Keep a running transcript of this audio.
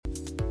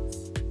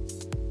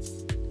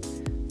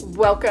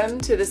Welcome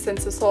to the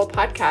Sense of Soul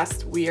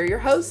podcast. We are your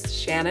hosts,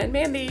 Shanna and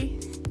Mandy.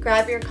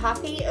 Grab your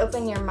coffee,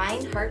 open your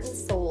mind, heart, and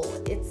soul.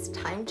 It's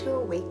time to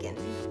awaken.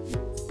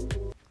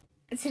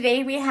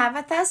 Today we have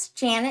with us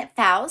Janet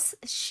Faust.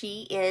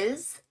 She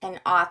is an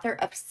author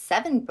of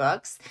 7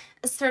 books,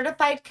 a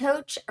certified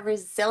coach, a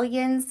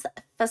resilience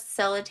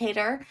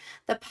facilitator,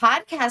 the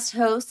podcast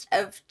host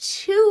of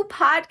 2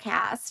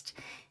 podcasts.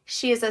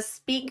 She is a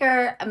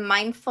speaker, a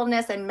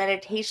mindfulness and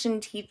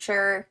meditation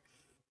teacher.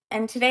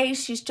 And today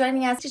she's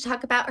joining us to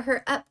talk about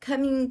her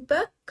upcoming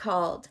book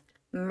called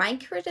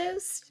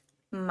Microdosed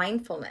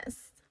Mindfulness.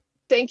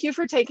 Thank you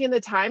for taking the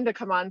time to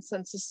come on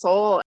Sense of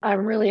Soul.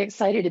 I'm really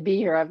excited to be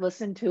here. I've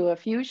listened to a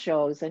few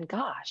shows and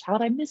gosh,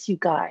 how'd I miss you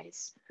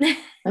guys?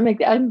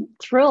 I'm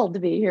thrilled to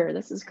be here.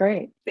 This is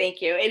great.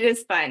 Thank you. It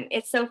is fun.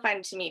 It's so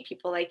fun to meet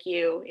people like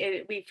you.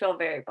 We feel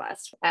very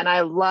blessed. And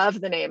I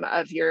love the name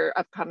of your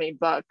upcoming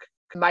book,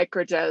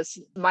 Microdose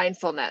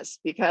Mindfulness,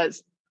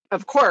 because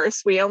of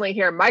course, we only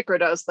hear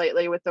microdose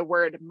lately with the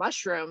word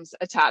mushrooms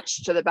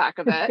attached to the back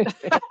of it.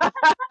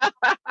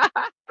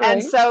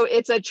 And so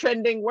it's a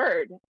trending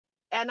word.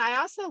 And I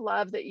also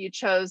love that you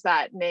chose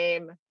that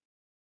name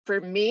for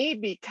me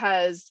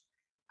because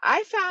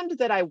I found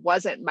that I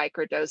wasn't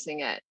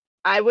microdosing it.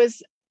 I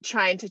was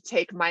trying to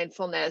take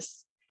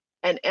mindfulness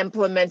and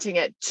implementing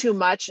it too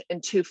much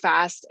and too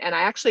fast. And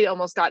I actually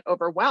almost got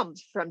overwhelmed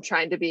from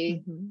trying to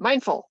be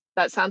mindful.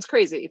 That sounds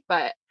crazy,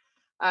 but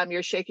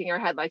you're shaking your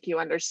head like you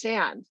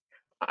understand.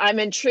 I'm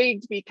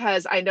intrigued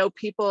because I know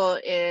people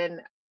in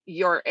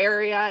your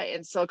area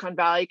in Silicon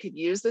Valley could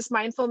use this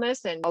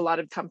mindfulness, and a lot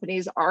of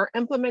companies are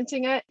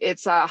implementing it.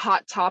 It's a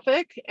hot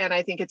topic, and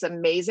I think it's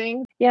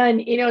amazing. Yeah,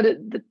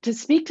 and to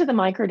speak to the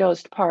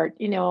microdosed part,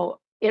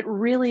 it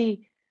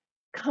really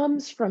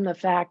comes from the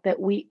fact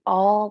that we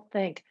all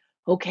think,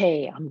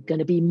 okay, I'm going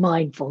to be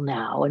mindful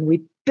now, and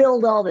we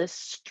build all this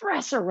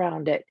stress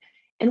around it,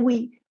 and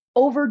we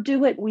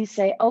overdo it. We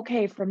say,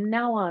 okay, from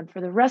now on, for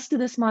the rest of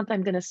this month,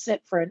 I'm going to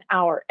sit for an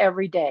hour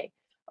every day.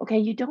 Okay,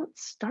 you don't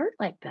start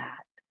like that.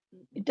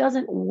 It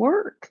doesn't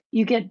work.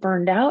 You get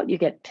burned out, you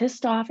get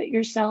pissed off at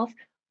yourself,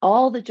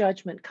 all the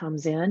judgment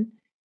comes in,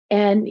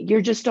 and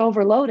you're just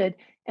overloaded.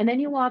 And then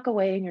you walk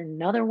away and you're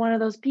another one of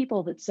those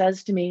people that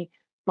says to me,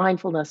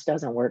 mindfulness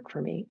doesn't work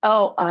for me.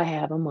 Oh, I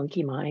have a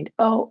monkey mind.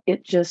 Oh,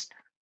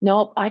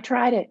 nope, I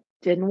tried it,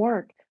 didn't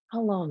work.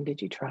 How long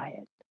did you try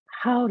it?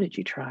 How did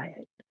you try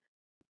it?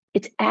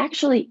 It's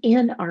actually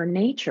in our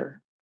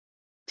nature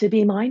to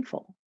be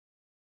mindful,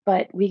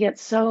 but we get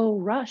so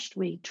rushed.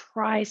 We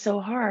try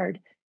so hard.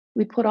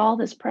 We put all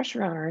this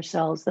pressure on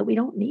ourselves that we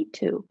don't need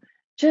to.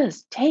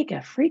 Just take a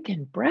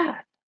freaking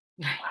breath.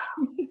 Wow.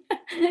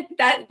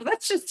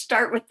 Let's just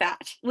start with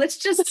that. Let's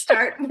just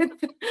start with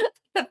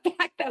the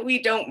fact that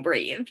we don't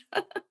breathe.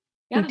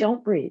 We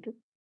don't breathe. I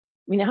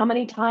mean, how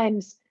many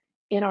times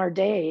in our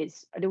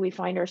days do we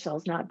find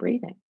ourselves not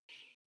breathing?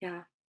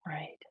 Yeah.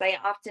 Right. I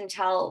often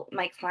tell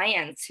my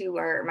clients who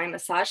are my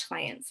massage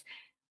clients,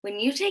 when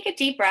you take a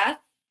deep breath,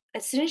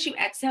 as soon as you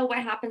exhale, what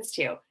happens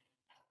to you?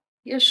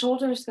 Your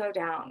shoulders go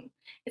down.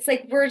 It's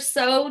like we're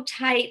so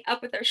tight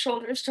up with our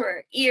shoulders to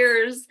our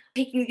ears,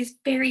 taking these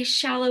very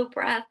shallow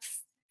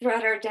breaths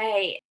throughout our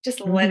day. Just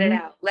let it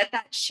out. Let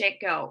that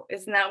shit go.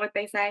 Isn't that what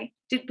they say?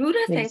 Did Buddha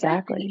say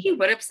that? I think he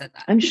would have said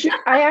that. I'm sure.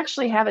 I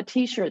actually have a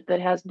t-shirt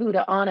that has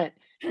Buddha on it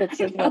that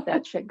says let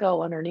that shit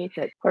go underneath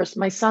it. Of course,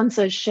 my son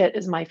says shit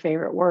is my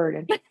favorite word.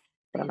 And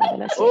what am I going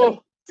to say?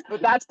 Oh,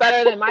 but that's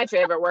better than my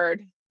favorite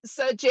word.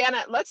 So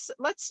Janet, let's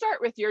start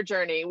with your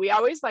journey. We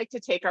always like to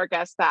take our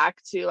guests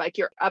back to like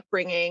your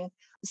upbringing.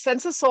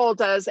 Sense of Soul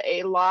does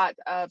a lot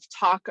of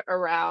talk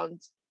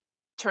around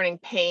turning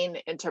pain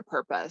into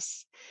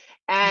purpose.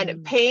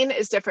 And pain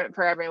is different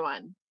for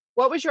everyone.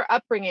 What was your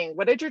upbringing?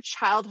 What did your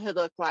childhood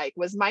look like?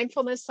 Was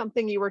mindfulness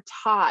something you were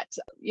taught?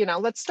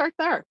 Let's start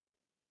there.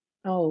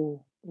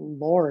 Oh,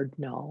 Lord,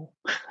 no.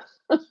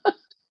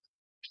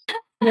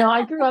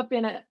 I grew up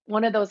in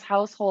one of those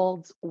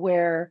households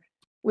where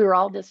we were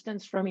all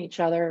distanced from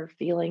each other.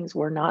 Feelings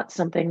were not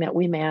something that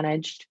we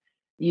managed.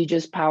 You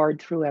just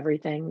powered through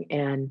everything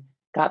and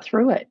got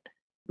through it.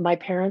 My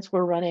parents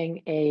were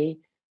running a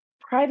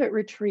private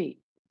retreat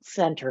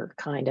center,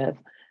 kind of,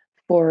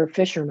 for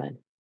fishermen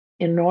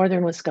in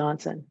northern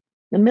Wisconsin,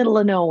 the middle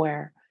of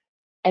nowhere.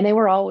 And they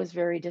were always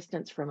very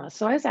distant from us.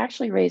 So I was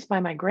actually raised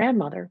by my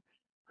grandmother,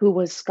 who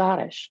was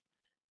Scottish.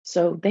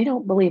 So they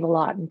don't believe a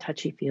lot in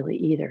touchy-feely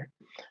either.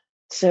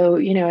 So,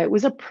 it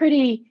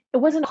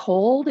wasn't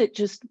cold. It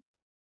just,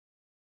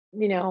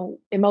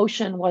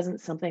 emotion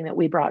wasn't something that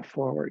we brought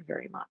forward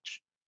very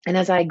much. And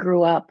as I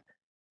grew up,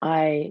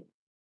 I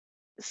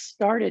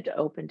started to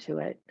open to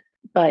it,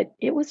 but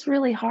it was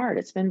really hard.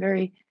 It's been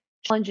very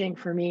challenging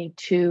for me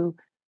to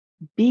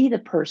be the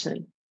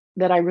person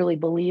that I really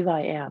believe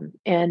I am.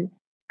 And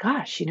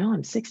gosh,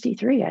 I'm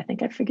 63. I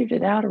think I figured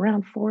it out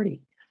around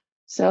 40.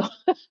 So,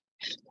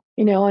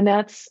 and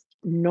that's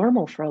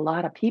normal for a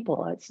lot of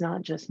people. It's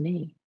not just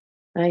me.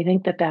 And I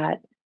think that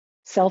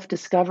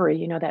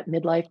self-discovery, that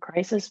midlife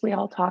crisis we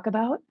all talk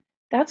about,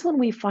 that's when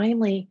we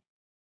finally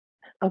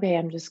okay,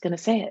 I'm just going to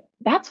say it.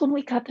 That's when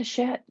we cut the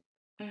shit.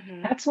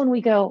 Hmm. That's when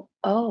we go,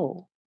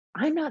 oh,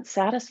 I'm not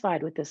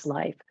satisfied with this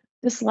life.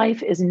 This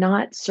life is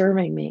not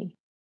serving me.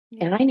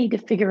 And Yeah. I need to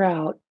figure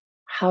out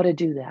how to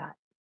do that.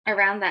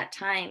 Around that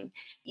time,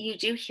 you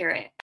do hear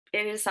it.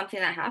 It is something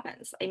that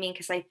happens. I mean,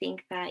 because I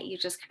think that you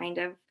just kind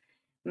of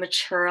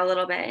mature a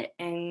little bit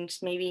and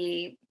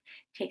maybe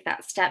take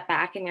that step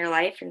back in your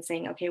life and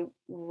saying, okay,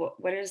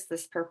 what is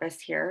this purpose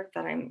here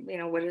that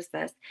what is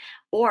this?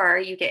 Or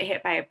you get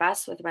hit by a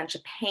bus with a bunch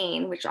of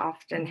pain, which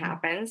often Mhm.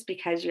 happens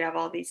because you have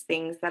all these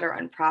things that are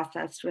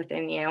unprocessed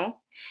within you.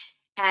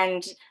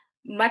 And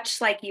much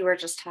like you were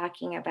just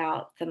talking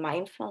about the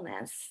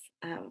mindfulness,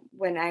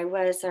 when I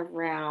was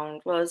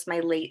around, well, it was my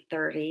late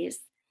 30s,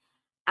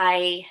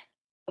 I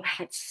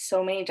had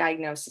so many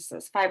diagnoses,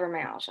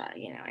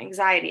 fibromyalgia,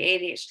 anxiety,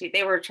 ADHD.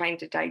 They were trying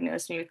to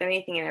diagnose me with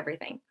anything and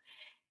everything.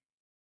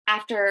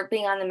 After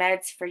being on the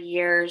meds for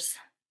years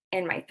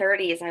in my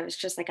 30s, I was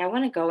just like, I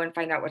want to go and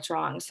find out what's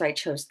wrong. So I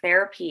chose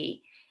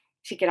therapy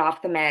to get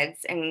off the meds.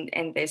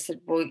 And they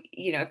said, well,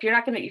 if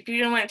you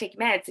don't want to take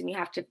meds, then you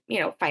have to,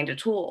 find a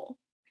tool.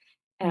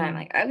 And I'm Mm.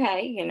 like,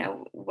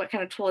 okay, what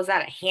kind of tool is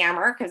that? A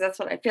hammer? Because that's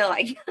what I feel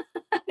like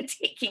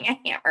taking a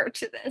hammer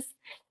to this.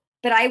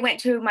 But I went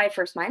to my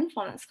first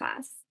mindfulness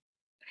class.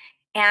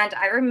 And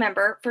I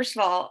remember, first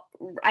of all,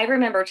 I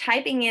remember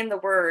typing in the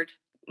word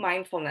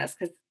mindfulness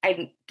because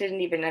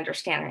didn't even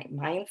understand, right?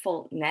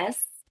 Mindfulness.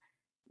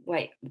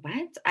 Wait,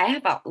 what? I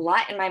have a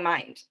lot in my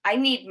mind. I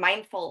need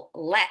mindful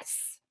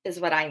less, is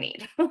what I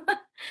need.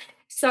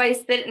 So I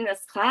sit in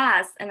this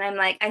class and I'm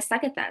like, I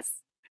suck at this.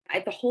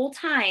 The whole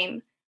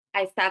time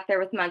I sat there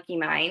with monkey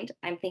mind,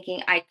 I'm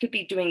thinking I could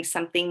be doing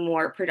something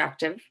more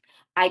productive.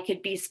 I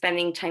could be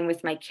spending time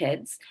with my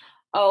kids.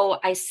 Oh,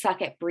 I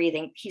suck at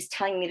breathing. He's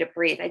telling me to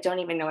breathe. I don't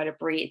even know how to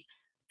breathe.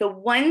 The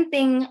one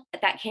thing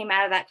that came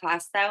out of that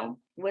class, though,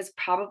 was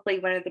probably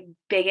one of the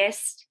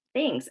biggest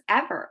things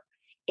ever.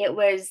 It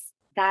was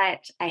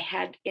that I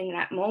had in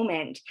that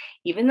moment,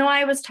 even though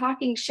I was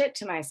talking shit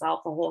to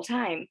myself the whole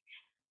time,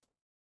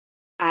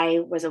 I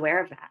was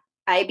aware of that.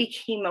 I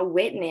became a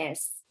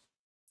witness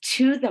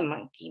to the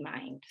monkey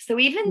mind. So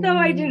even though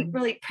I didn't Mm.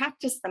 really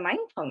practice the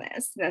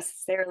mindfulness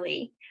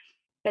necessarily,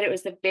 but it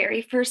was the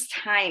very first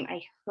time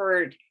I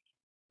heard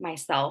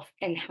myself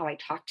and how I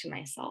talked to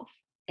myself.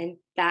 And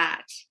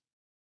that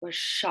was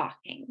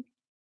shocking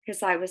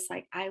because I was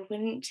like, I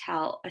wouldn't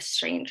tell a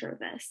stranger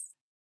this.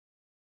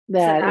 So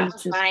That is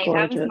just that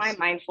was my gorgeous.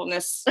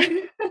 mindfulness.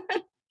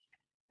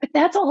 But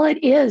that's all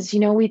it is.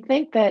 We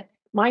think that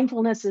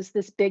mindfulness is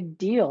this big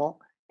deal.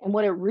 And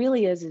what it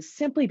really is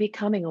simply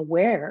becoming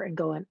aware and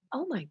going,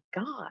 oh my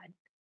God,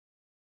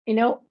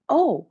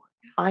 oh,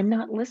 I'm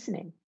not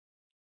listening.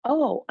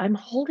 Oh, I'm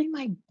holding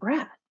my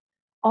breath.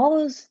 All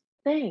those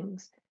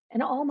things.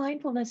 And all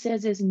mindfulness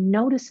is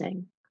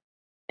noticing.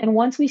 And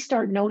once we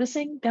start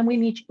noticing, then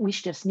we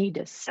just need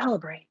to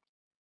celebrate.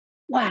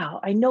 Wow,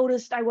 I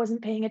noticed I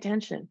wasn't paying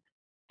attention.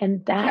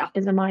 And that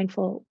Yeah. is a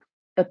mindful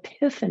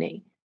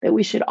epiphany that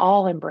we should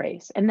all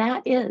embrace. And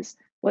that is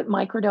what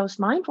microdose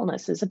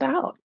mindfulness is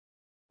about.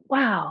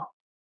 Wow,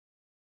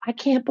 I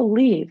can't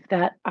believe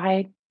that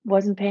I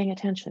wasn't paying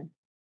attention.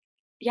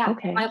 Yeah.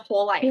 Okay, My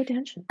whole pay life.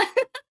 attention.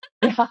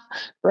 Yeah,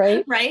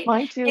 right? Right.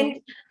 Mine too.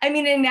 And I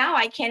mean, and now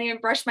I can't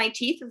even brush my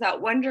teeth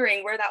without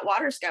wondering where that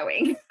water's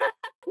going.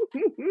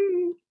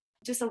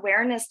 Just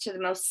awareness to the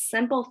most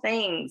simple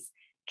things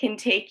can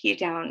take you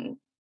down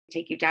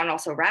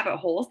also rabbit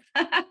holes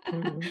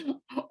Mhm.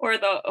 or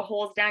the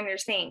holes down your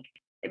sink.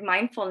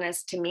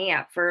 Mindfulness to me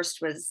at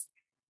first was,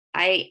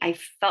 I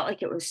felt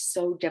like it was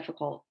so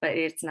difficult, but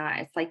it's not.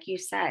 It's like you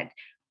said,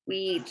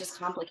 we just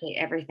complicate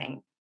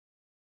everything.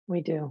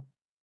 We do.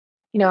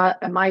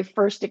 My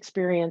first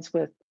experience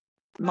with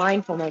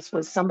mindfulness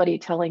was somebody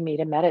telling me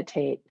to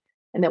meditate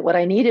and that what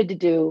I needed to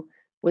do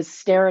was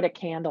stare at a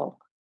candle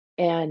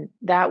and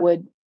that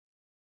would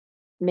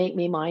make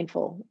me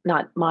mindful,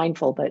 not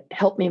mindful, but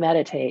help me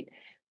meditate.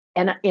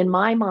 And in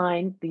my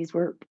mind, these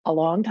were a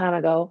long time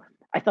ago,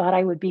 I thought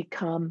I would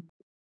become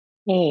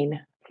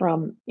Caine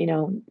from,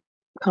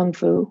 Kung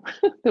Fu,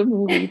 the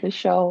movie, the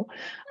show.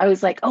 I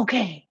was like,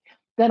 okay,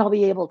 then I'll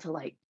be able to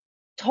like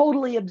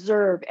totally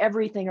observe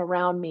everything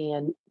around me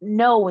and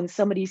know when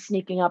somebody's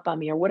sneaking up on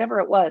me or whatever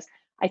it was.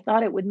 I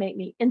thought it would make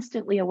me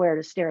instantly aware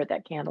to stare at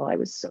that candle. I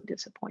was so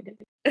disappointed.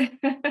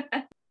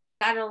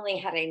 Not only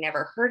had I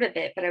never heard of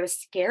it, but I was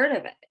scared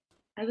of it.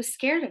 I was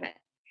scared of it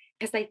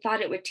because I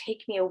thought it would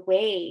take me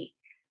away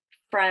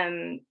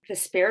from the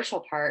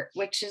spiritual part,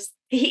 which is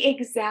the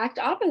exact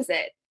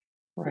opposite.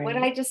 What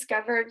Right. I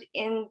discovered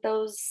in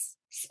those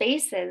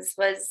spaces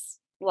was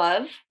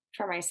love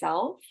for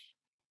myself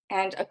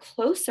and a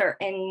closer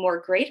and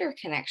more greater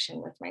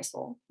connection with my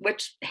soul,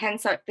 which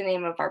hence the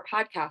name of our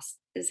podcast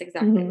is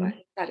exactly Mhm. what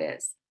that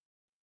is.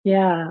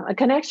 Yeah, a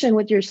connection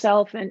with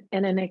yourself and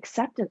an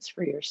acceptance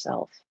for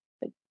yourself.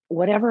 That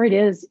whatever it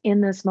is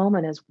in this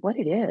moment is what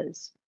it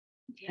is,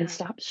 and Yeah.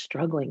 stop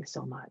struggling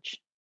so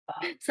much.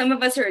 Ugh, Some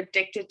of us are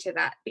addicted to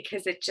that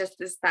because it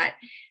just is that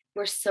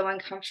we're so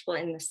uncomfortable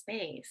in the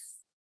space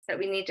that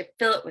we need to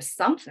fill it with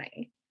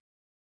something.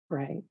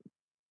 Right.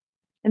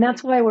 And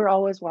that's why we're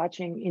always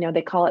watching,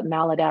 they call it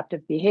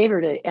maladaptive behavior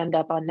to end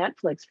up on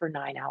Netflix for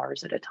 9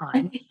 hours at a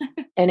time.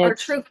 And Or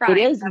true it crime.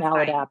 is That's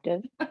fine.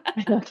 maladaptive.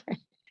 Okay.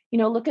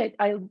 Look at,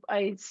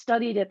 I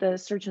studied at the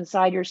Search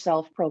Inside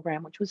Yourself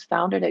program, which was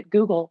founded at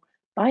Google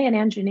by an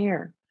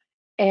engineer.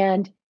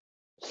 And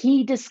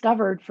he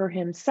discovered for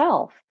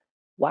himself,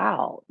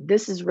 wow,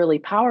 this is really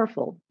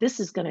powerful.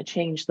 This is going to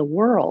change the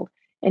world.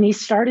 And he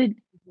started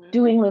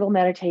doing little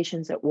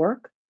meditations at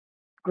work.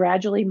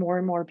 Gradually, more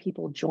and more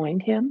people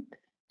joined him.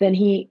 Then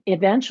he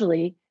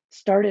eventually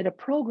started a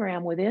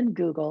program within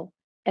Google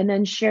and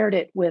then shared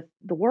it with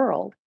the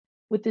world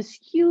with this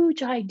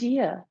huge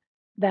idea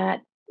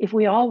that if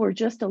we all were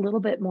just a little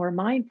bit more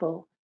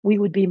mindful, we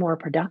would be more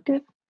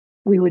productive,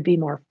 we would be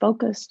more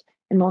focused,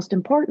 and most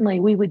importantly,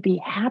 we would be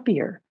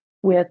happier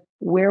with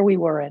where we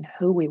were and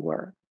who we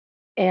were.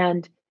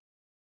 And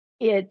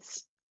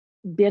it's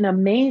been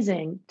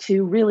amazing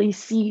to really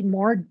see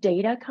more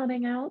data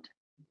coming out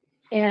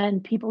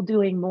and people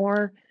doing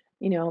more,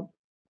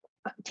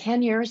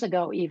 10 years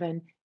ago,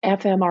 even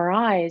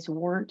fMRIs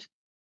weren't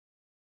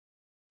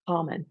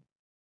common.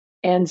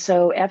 And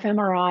so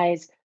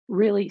fMRIs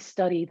really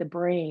study the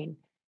brain.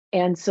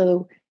 And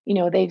so,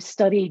 they've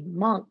studied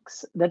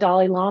monks. The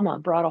Dalai Lama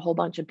brought a whole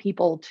bunch of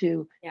people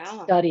to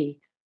study,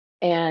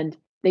 and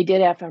they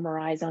did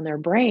fMRIs on their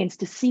brains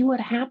to see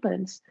what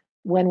happens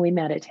when we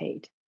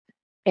meditate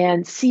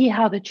and see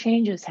how the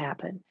changes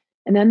happen.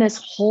 And then this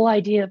whole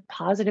idea of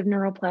positive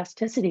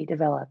neuroplasticity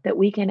developed, that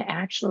we can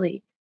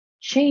actually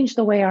change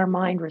the way our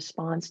mind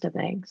responds to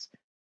things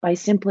by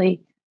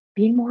simply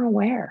being more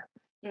aware.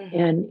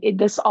 And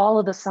all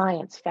of the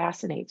science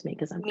fascinates me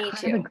because I'm kind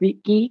of a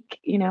Greek geek,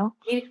 No,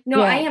 Yeah.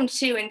 I am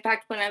too. In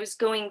fact, when I was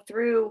going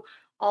through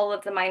all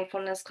of the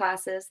mindfulness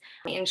classes,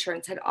 my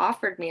insurance had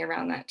offered me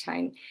around that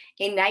time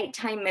a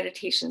nighttime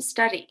meditation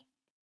study.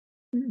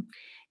 Mm.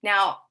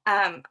 Now,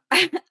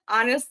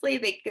 honestly,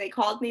 they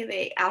called me,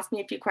 they asked me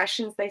a few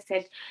questions. They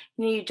said,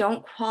 you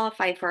don't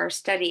qualify for our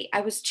study.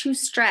 I was too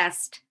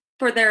stressed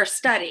for their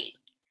study.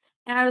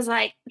 And I was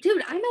like,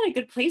 dude, I'm at a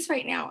good place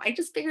right now. I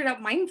just figured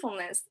out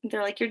mindfulness. And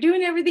they're like, you're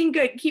doing everything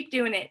good. Keep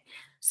doing it.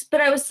 But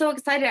I was so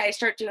excited. I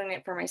started doing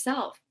it for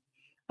myself.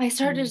 I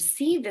started to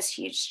see this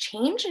huge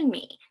change in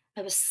me.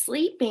 I was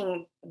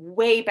sleeping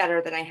way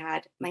better than I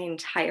had my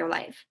entire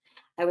life.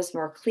 I was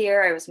more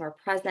clear. I was more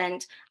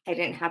present. I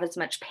didn't have as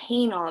much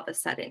pain all of a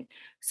sudden.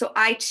 So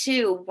I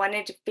too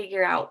wanted to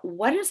figure out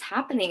what is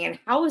happening and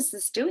how is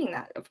this doing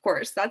that? Of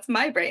course, that's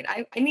my brain.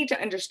 I need to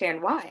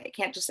understand why. I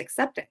can't just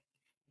accept it.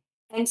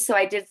 And so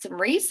I did some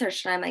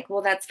research and I'm like,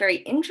 well, that's very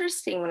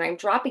interesting. When I'm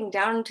dropping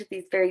down into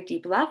these very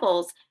deep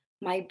levels,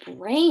 my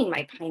brain,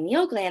 my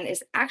pineal gland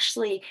is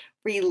actually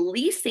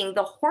releasing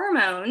the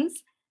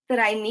hormones that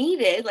I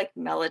needed, like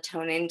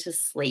melatonin to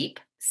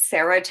sleep,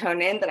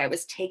 serotonin that I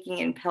was taking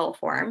in pill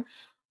form,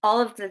 all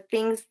of the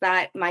things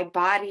that my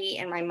body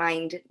and my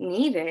mind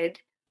needed,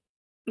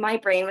 my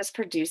brain was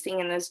producing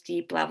in those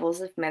deep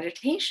levels of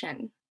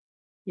meditation.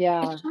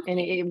 Yeah. It's And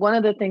shocking. one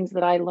of the things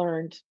that I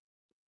learned,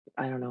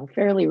 I don't know,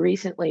 fairly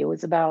recently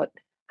was about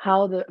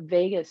how the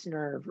vagus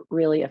nerve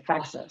really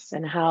affects Oh, us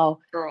and how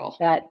girl.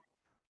 that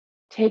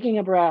taking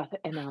a breath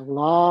and a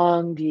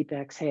long, deep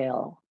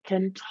exhale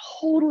can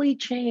totally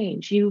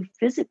change you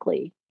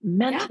physically, Yeah.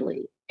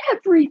 mentally,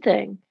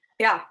 everything.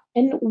 Yeah.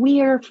 And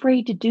we are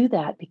afraid to do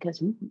that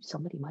because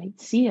somebody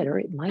might see it or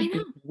it I might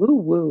know. be woo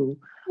woo.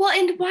 Well,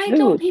 and why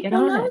don't Dude, get people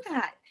on know it.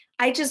 that?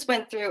 I just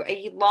went through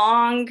a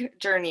long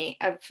journey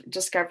of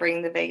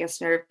discovering the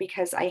vagus nerve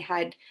because I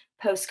had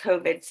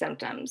post-COVID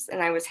symptoms and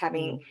I was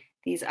having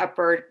these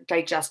upper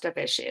digestive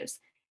issues.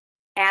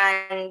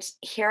 And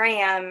here I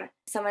am,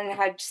 someone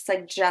had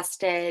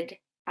suggested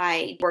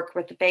I work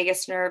with the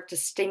vagus nerve to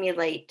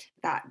stimulate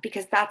that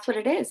because that's what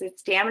it is.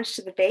 It's damage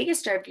to the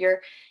vagus nerve.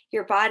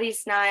 Your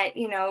body's not,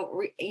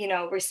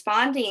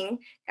 responding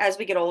as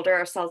we get older,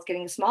 our cells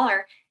getting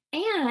smaller.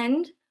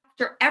 And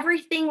after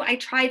everything I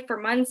tried for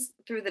months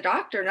through the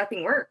doctor,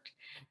 nothing worked.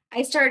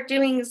 I started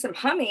doing some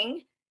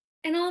humming,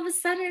 and all of a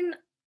sudden,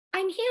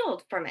 I'm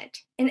healed from it.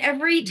 And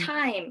every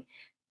time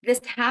this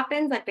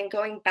happens, I've been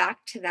going back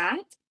to that,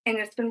 and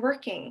it's been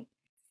working.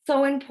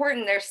 So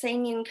important. They're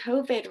saying in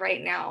COVID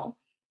right now,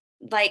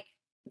 like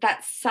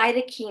that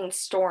cytokine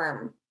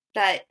storm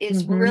that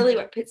is Mm-hmm. really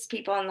what puts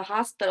people in the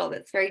hospital.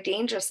 That's very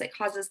dangerous. It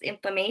causes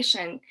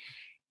inflammation.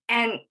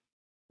 And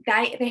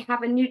they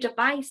have a new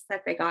device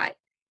that they got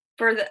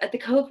for the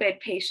COVID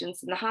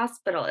patients in the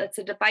hospital. It's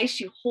a device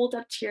you hold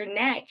up to your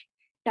neck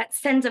that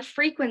sends a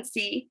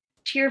frequency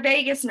to your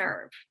vagus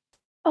nerve.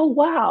 Oh,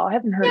 wow. I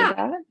haven't heard of Yeah,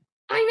 that.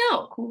 I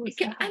know. Cool is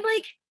I'm that?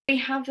 like, we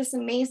have this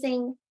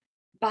amazing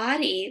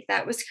body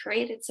that was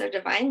created so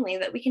divinely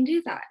that we can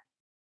do that.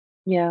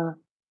 Yeah.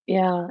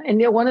 Yeah.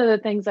 And one of the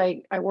things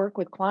I work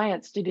with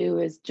clients to do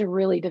is to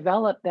really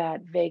develop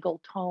that vagal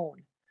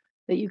tone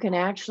that you can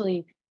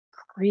actually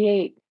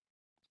create,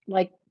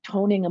 like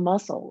toning a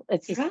muscle.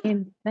 It's the Yeah.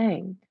 same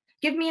thing.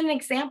 Give me an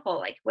example.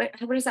 Like, what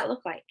does that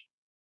look like?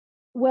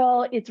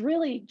 Well, it's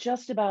really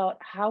just about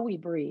how we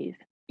breathe.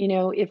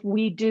 If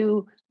we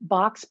do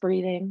box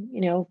breathing,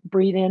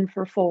 breathe in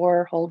for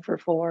 4, hold for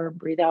 4,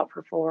 breathe out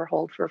for 4,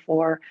 hold for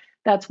 4.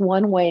 That's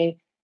one way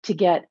to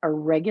get a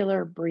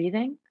regular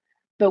breathing.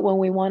 But when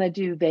we want to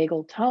do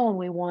vagal tone,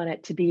 we want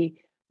it to be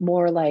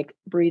more like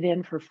breathe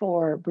in for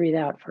 4, breathe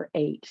out for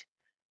 8.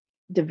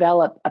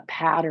 Develop a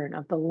pattern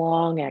of the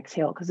long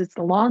exhale, because it's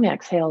the long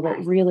exhale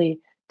that really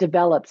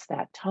develops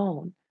that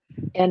tone.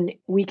 And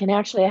we can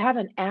actually, I have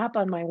an app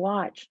on my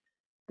watch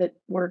that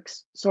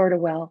works sort of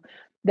well,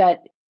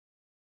 that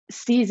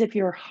sees if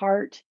your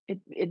heart,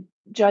 it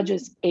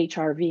judges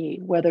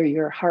HRV, whether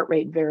your heart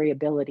rate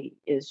variability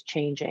is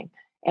changing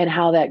and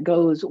how that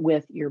goes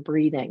with your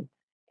breathing.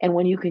 And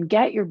when you can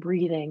get your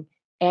breathing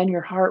and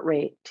your heart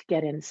rate to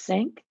get in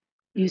sync,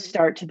 you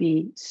start to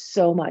be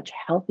so much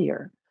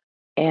healthier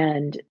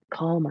and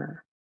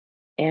calmer.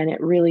 And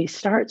it really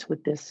starts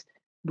with this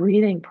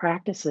breathing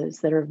practices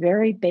that are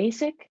very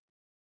basic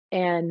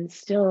and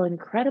still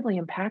incredibly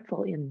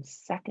impactful in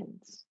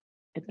seconds.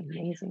 It's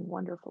amazing,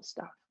 wonderful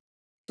stuff.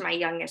 My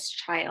youngest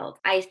child,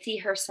 I see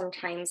her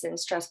sometimes in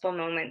stressful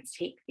moments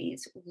take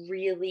these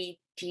really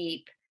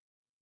deep,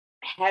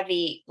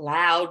 heavy,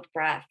 loud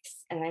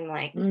breaths. And I'm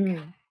like,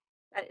 God,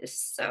 that is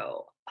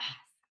so awesome.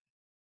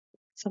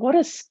 So what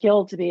a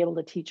skill to be able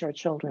to teach our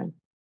children.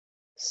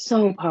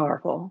 So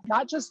powerful.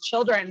 Not just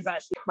children,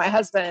 but my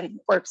husband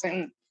works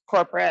in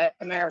corporate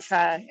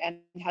America and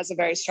has a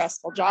very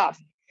stressful job.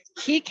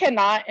 He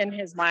cannot, in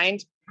his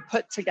mind,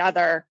 put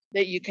together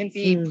that you can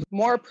be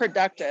more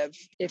productive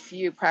if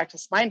you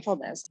practice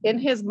mindfulness. In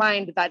his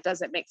mind, that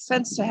doesn't make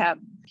sense to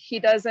him. He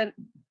doesn't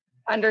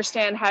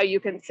understand how you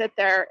can sit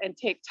there and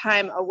take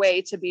time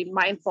away to be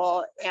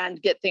mindful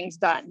and get things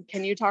done.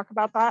 Can you talk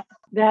about that?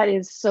 That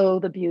is so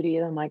the beauty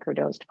of the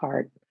microdosed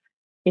part.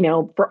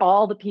 For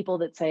all the people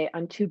that say,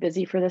 I'm too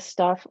busy for this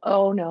stuff.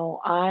 Oh, no,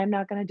 I'm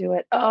not going to do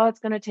it. Oh, it's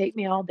going to take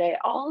me all day.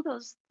 All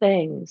those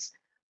things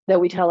that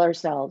we tell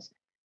ourselves.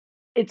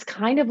 It's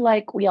kind of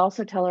like we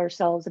also tell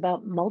ourselves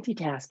about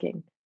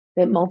multitasking,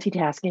 that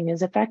multitasking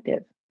is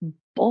effective.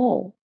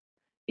 Bull.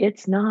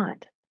 It's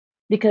not.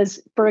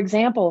 Because, for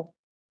example,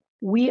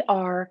 we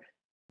are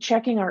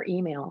checking our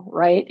email,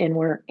 right? And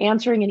we're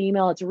answering an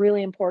email. It's a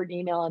really important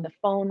email, and the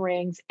phone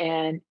rings,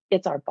 and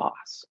it's our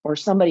boss or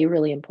somebody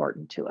really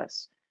important to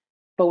us.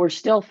 But we're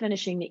still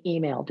finishing the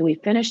email. Do we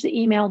finish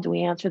the email? Do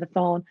we answer the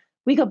phone?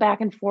 We go back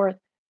and forth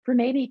for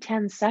maybe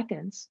 10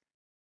 seconds.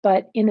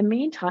 But in the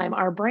meantime,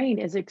 our brain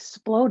is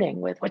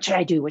exploding with what should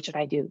I do? What should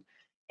I do?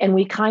 And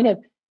we kind of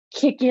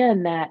kick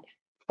in that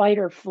fight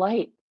or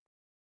flight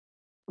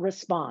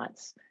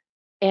response.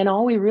 And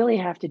all we really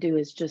have to do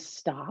is just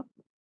stop,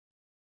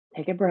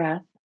 take a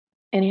breath,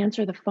 and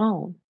answer the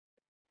phone.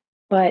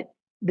 But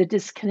the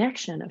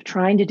disconnection of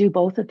trying to do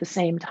both at the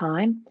same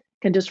time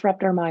can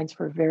disrupt our minds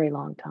for a very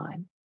long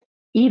time.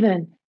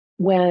 Even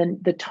when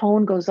the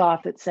tone goes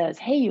off that says,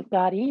 hey, you've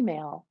got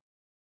email,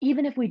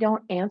 even if we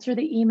don't answer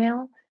the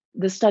email,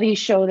 the studies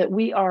show that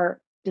we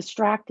are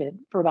distracted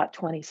for about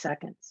 20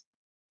 seconds.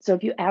 So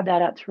if you add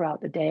that up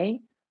throughout the day,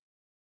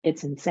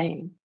 it's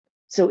insane.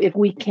 So if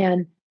we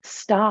can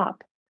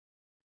stop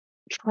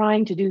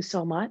trying to do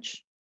so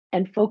much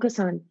and focus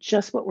on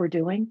just what we're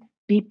doing,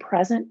 be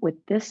present with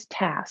this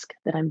task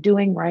that I'm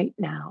doing right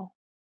now,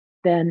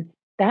 then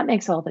that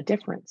makes all the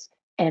difference.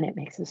 And it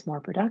makes us more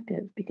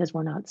productive because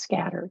we're not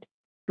scattered.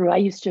 I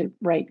used to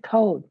write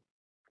code.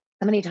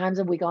 How many times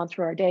have we gone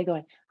through our day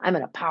going, I'm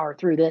going to power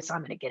through this.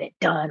 I'm going to get it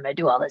done. I'm going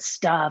to do all this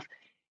stuff.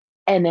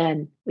 And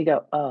then we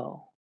go,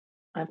 oh,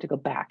 I have to go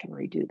back and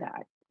redo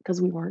that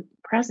because we weren't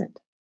present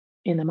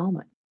in the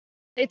moment.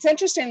 It's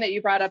interesting that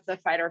you brought up the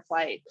fight or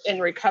flight. In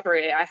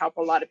recovery, I help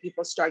a lot of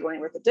people struggling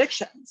with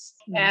addictions.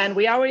 And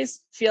we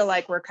always feel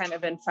like we're kind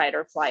of in fight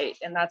or flight,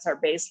 and that's our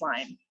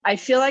baseline. I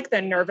feel like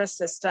the nervous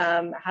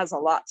system has a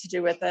lot to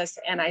do with this.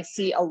 And I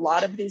see a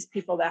lot of these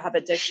people that have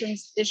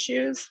addictions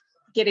issues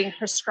getting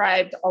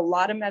prescribed a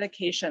lot of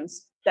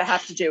medications that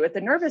have to do with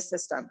the nervous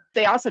system.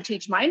 They also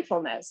teach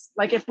mindfulness.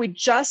 Like if we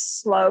just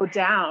slow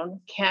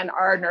down, can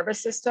our nervous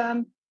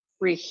system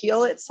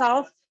reheal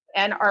itself?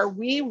 And are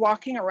we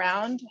walking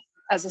around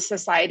as a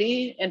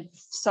society in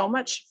so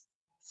much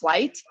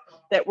flight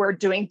that we're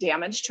doing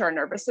damage to our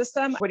nervous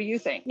system? What do you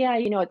think? Yeah,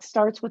 it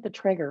starts with the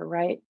trigger,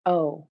 right?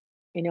 Oh,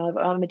 if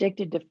I'm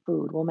addicted to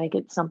food, we'll make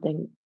it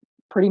something.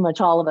 Pretty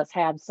much all of us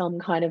have some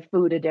kind of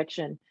food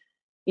addiction.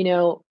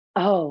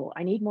 Oh,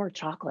 I need more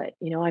chocolate.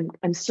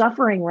 I'm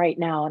suffering right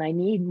now and I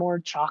need more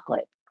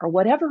chocolate or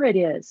whatever it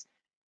is.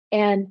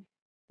 And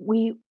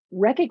we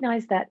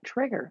recognize that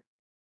trigger,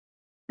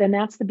 then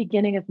that's the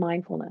beginning of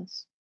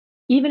mindfulness.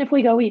 Even if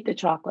we go eat the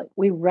chocolate,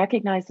 we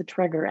recognize the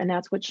trigger. And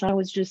that's what Shauna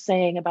was just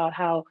saying about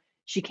how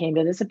she came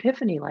to this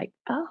epiphany, like,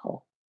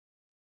 oh.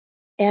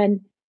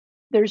 And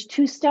there's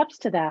 2 steps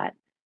to that.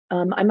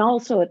 I'm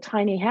also a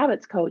tiny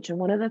habits coach. And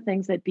one of the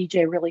things that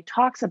BJ really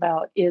talks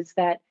about is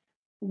that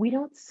we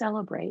don't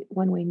celebrate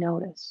when we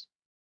notice.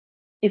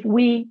 If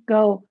we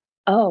go,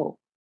 oh,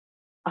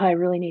 I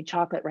really need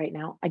chocolate right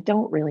now. I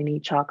don't really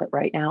need chocolate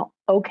right now.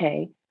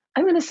 Okay,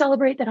 I'm going to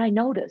celebrate that I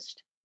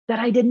noticed that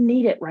I didn't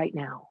need it right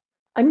now.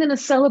 I'm going to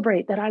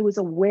celebrate that I was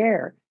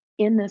aware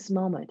in this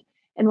moment.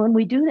 And when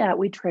we do that,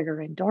 we trigger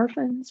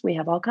endorphins. We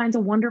have all kinds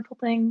of wonderful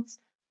things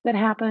that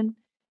happen.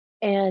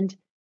 And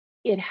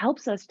it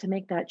helps us to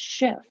make that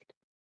shift.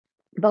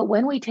 But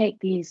when we take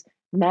these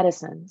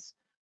medicines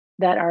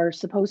that are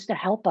supposed to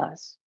help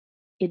us,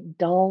 it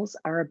dulls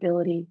our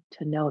ability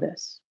to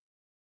notice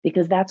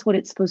because that's what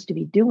it's supposed to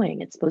be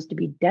doing. It's supposed to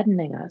be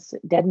deadening us,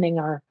 deadening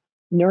our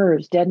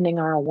nerves, deadening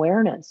our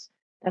awareness.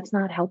 That's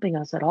not helping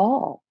us at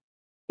all.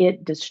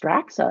 It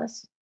distracts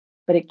us,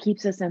 but it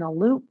keeps us in a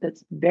loop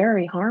that's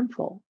very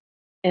harmful.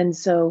 And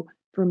so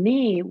for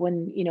me,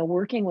 when,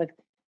 working with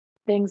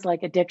things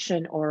like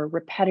addiction or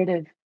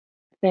repetitive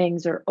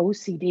things or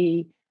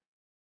OCD,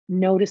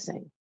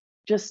 noticing,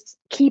 just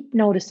keep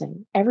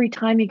noticing every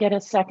time you get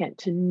a second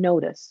to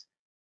notice.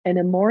 And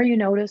the more you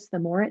notice, the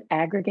more it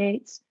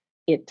aggregates,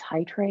 it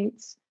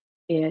titrates,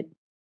 it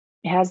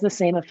has the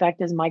same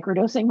effect as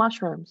microdosing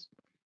mushrooms.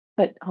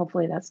 But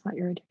hopefully that's not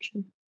your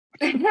addiction.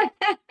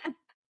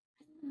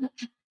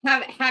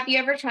 Have you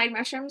ever tried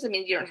mushrooms? I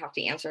mean, you don't have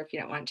to answer if you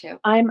don't want to.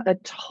 I'm a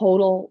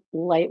total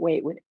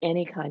lightweight with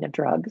any kind of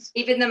drugs.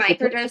 Even the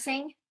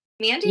microdosing?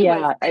 Mandy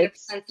was kind of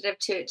sensitive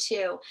to it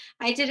too.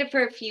 I did it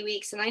for a few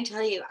weeks, and I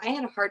tell you, I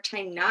had a hard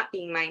time not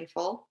being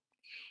mindful.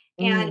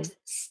 And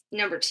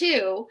number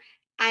two,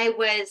 I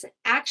was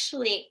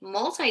actually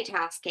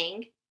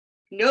multitasking,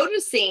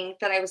 noticing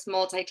that I was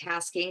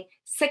multitasking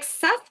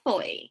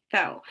successfully,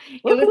 though.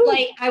 It was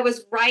like I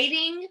was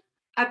writing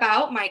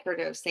about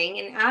microdosing,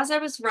 and as I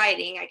was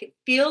writing, I could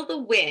feel the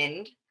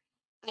wind.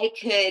 I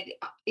could,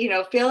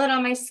 feel it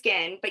on my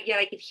skin, but yet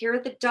I could hear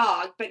the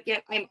dog, but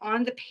yet I'm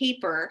on the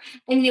paper.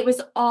 And it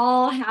was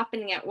all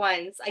happening at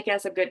once. I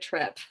guess a good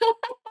trip.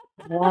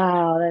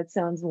 Wow, that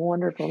sounds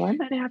wonderful. I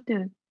might have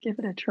to give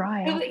it a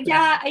try.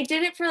 Yeah, I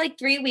did it for like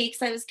 3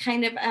 weeks. I was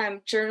kind of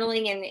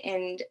journaling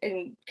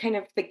and kind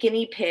of the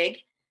guinea pig,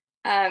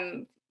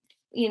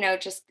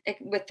 just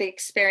with the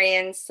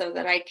experience so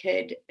that I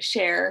could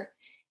share.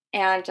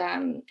 And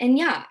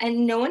yeah,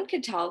 and no one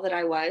could tell that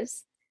I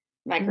was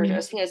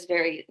microdosing. Is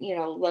very,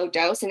 low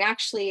dose. And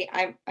actually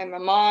I'm a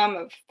mom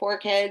of 4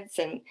 kids,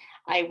 and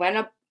I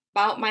went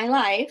about my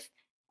life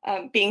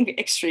being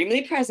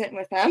extremely present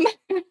with them.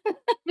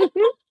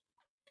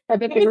 I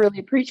bet they really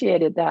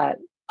appreciated that.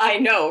 I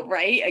know,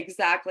 right?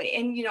 Exactly.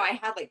 And, I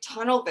had like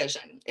tunnel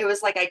vision. It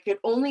was like I could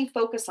only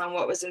focus on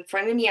what was in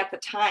front of me at the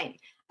time.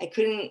 I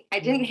didn't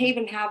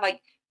even have like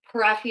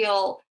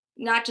peripheral,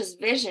 not just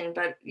vision,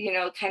 but,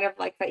 kind of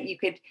like that you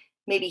could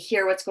maybe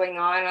hear what's going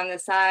on the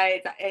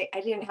sides. I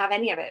didn't have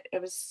any of it.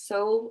 It was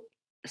so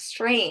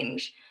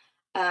strange.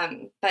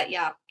 But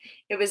yeah,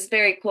 it was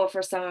very cool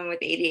for someone with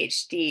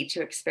ADHD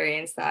to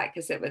experience that,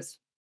 because it was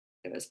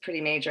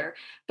pretty major.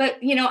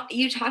 But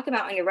you talk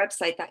about on your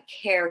website that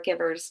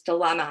caregiver's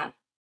dilemma.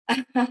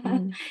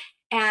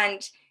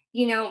 And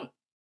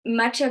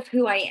much of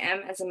who I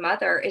am as a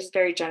mother is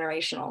very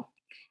generational,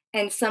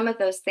 and some of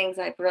those things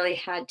I've really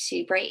had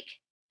to break,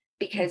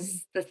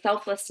 because the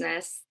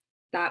selflessness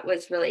that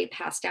was really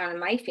passed down in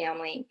my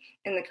family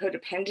and the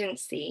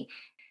codependency.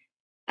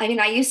 I mean,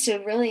 I used to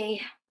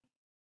really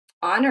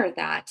honor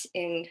that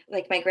in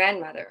like my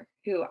grandmother,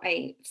 who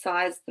I saw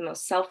as the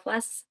most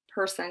selfless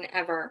person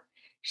ever.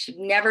 She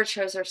never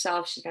chose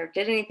herself. She never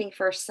did anything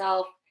for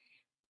herself.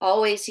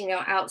 Always,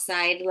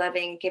 outside,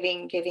 loving,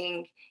 giving,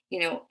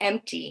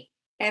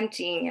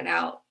 emptying it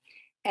out.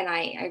 And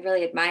I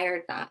really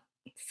admired that.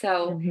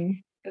 So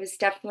it was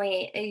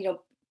definitely,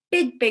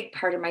 big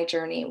part of my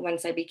journey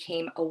once I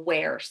became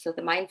aware. So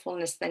the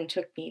mindfulness then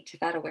took me to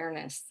that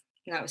awareness.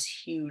 And that was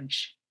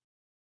huge.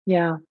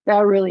 Yeah,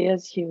 that really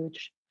is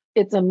huge.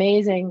 It's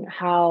amazing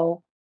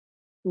how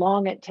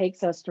long it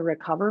takes us to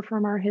recover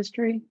from our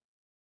history.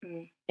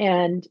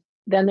 And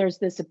then there's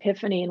this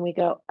epiphany and we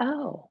go,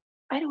 oh,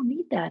 I don't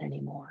need that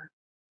anymore.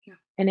 Yeah.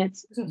 And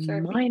it's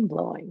mind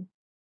blowing.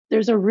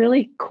 There's a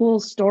really cool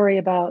story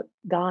about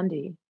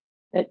Gandhi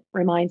that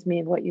reminds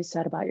me of what you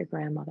said about your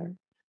grandmother,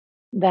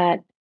 that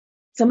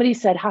somebody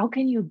said, how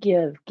can you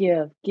give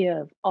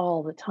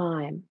all the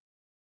time?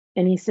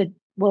 And he said,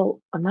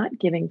 well, I'm not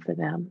giving for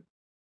them.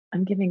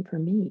 I'm giving for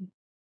me,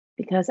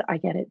 because I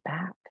get it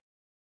back.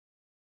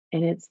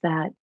 And it's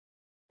that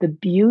the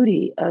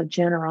beauty of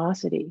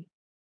generosity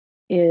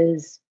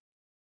is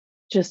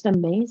just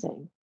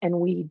amazing. And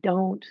we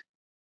don't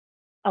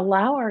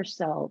allow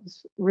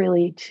ourselves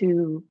really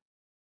to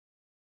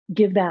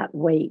give that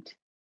weight.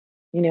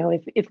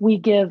 If we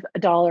give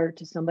 $1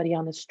 to somebody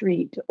on the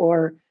street,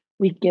 or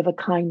we give a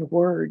kind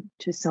word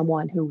to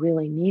someone who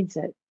really needs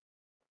it,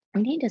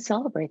 we need to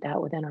celebrate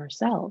that within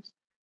ourselves.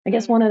 I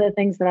guess one of the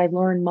things that I've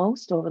learned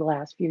most over the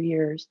last few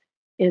years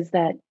is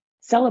that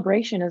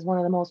celebration is one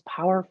of the most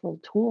powerful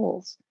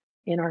tools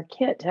in our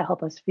kit to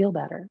help us feel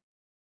better.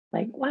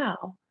 Like,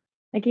 wow,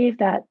 I gave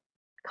that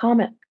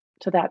comment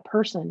to that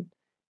person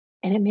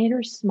and it made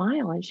her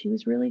smile and she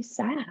was really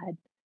sad.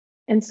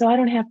 And so I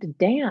don't have to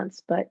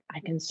dance, but I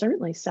can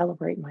certainly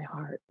celebrate my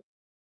heart.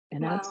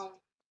 And that's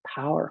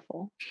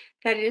powerful.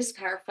 That is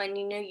powerful. And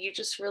you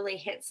just really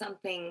hit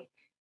something.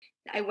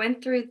 I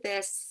went through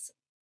this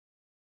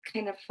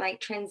kind of like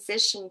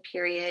transition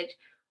period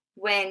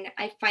when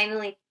I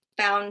finally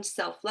found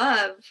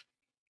self-love,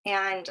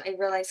 and I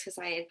realized, because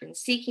I had been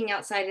seeking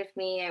outside of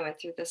me, I went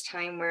through this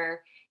time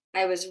where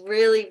I was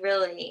really,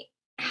 really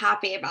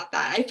happy about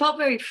that. I felt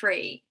very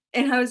free,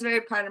 and I was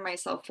very proud of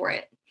myself for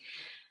it.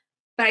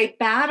 But I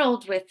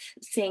battled with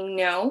saying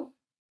no,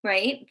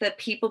 right? The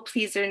people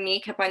pleaser in me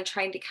kept on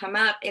trying to come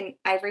up. And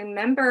I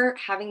remember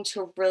having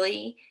to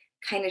really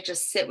kind of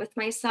just sit with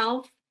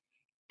myself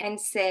and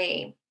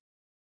say,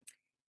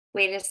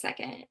 wait a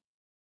second,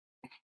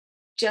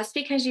 just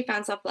because you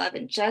found self-love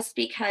and just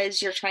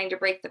because you're trying to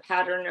break the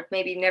pattern of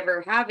maybe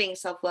never having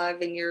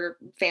self-love in your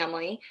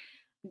family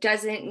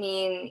doesn't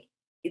mean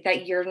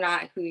that you're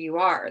not who you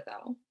are,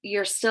 though.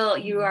 You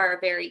Mhm. are a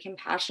very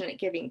compassionate,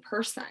 giving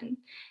person.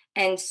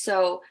 And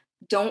so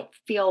don't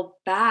feel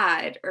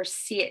bad or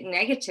see it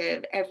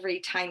negative every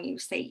time you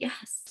say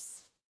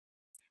yes,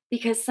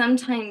 because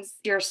sometimes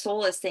your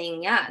soul is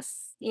saying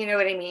yes. You know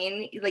what I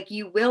mean? Like,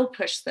 you will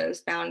push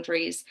those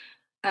boundaries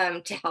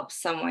to help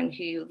someone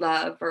who you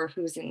love or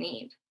who's in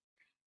need.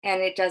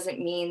 And it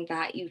doesn't mean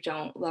that you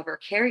don't love or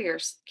care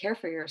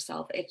for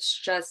yourself. It's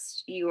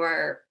just you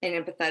are an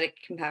empathetic,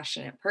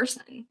 compassionate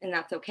person, and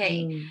that's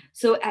okay. Mm.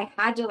 So I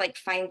had to like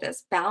find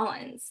this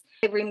balance.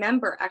 I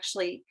remember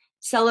actually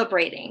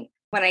celebrating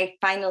when I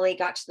finally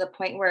got to the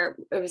point where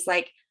it was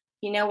like,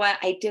 you know what?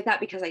 I did that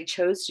because I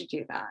chose to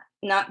do that,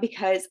 not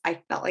because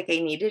I felt like I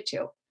needed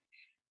to.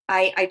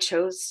 I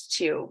chose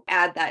to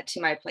add that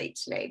to my plate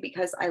today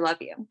because I love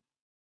you.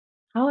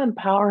 How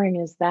empowering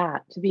is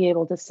that to be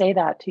able to say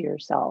that to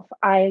yourself?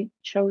 I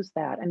chose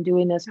that. I'm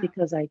doing this Yeah.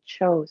 because I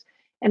chose.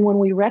 And when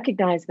we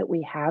recognize that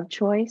we have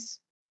choice,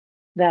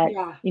 that,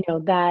 Yeah.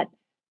 that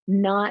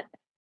not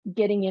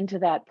getting into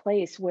that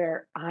place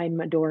where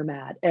I'm a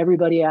doormat,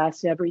 everybody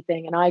asks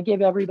everything and I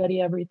give everybody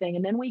everything.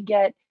 And then we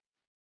get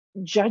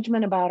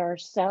judgment about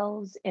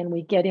ourselves and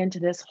we get into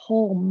this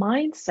whole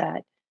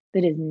mindset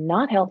that is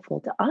not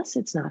helpful to us.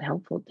 It's not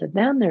helpful to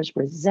them. There's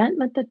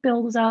resentment that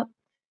builds up,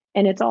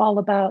 and it's all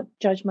about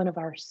judgment of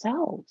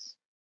ourselves.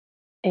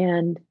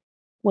 And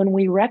when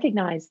we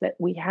recognize that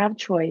we have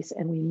choice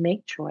and we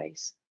make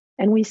choice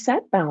and we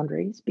set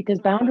boundaries, because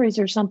boundaries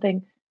are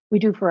something we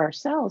do for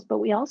ourselves, but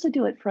we also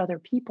do it for other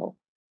people.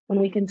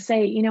 When we can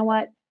say, you know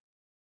what,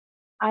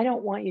 I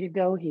don't want you to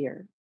go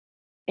here.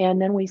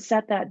 And then we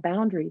set that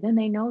boundary, then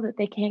they know that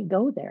they can't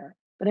go there.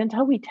 But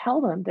until we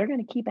tell them, they're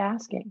going to keep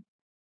asking.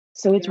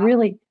 So it's Yeah.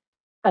 really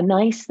a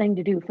nice thing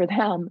to do for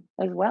them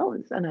as well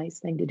as a nice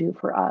thing to do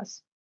for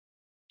us.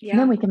 And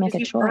then Yeah, we can make because a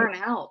you choice. burn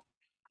out.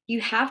 You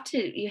have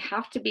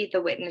to be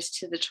the witness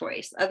to the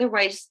choice.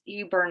 Otherwise,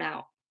 you burn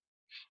out.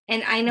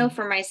 And I know Mm.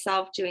 for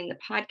myself doing the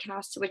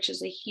podcast, which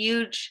is a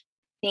huge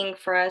thing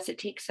for us, it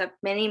takes up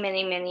many,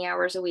 many, many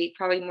hours a week,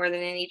 probably more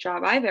than any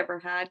job I've ever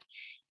had,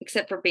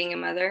 except for being a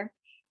mother,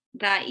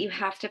 that you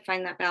have to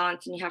find that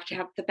balance and you have to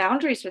have the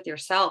boundaries with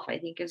yourself, I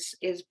think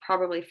is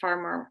probably far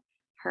more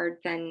hard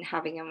than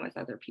having them with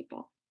other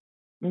people.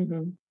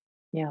 Mhm.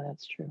 Yeah,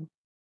 that's true.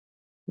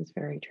 It's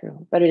very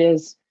true. But it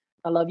is,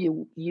 I love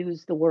you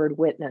use the word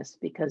witness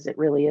because it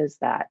really is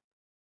that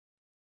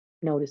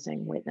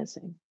noticing,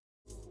 witnessing.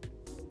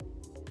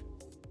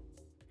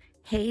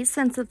 Hey,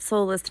 Sense of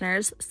Soul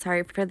listeners,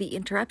 sorry for the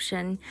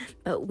interruption,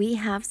 but we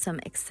have some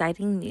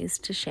exciting news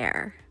to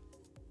share.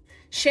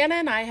 Shanna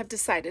and I have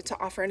decided to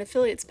offer an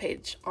affiliates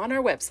page on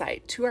our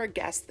website to our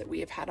guests that we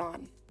have had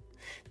on.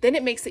 Then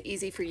it makes it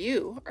easy for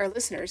you, our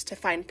listeners, to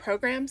find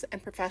programs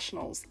and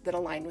professionals that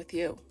align with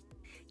you.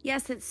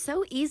 Yes, it's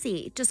so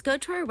easy. Just go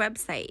to our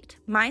website,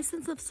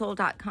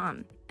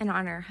 mysenseofsoul.com, and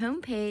on our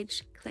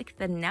homepage, click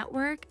the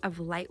Network of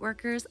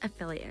Lightworkers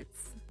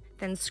Affiliates.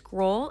 Then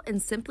scroll and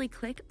simply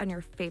click on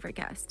your favorite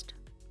guest.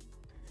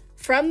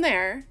 From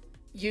there,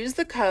 use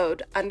the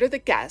code under the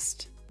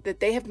guest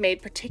that they have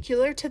made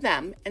particular to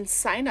them and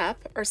sign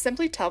up, or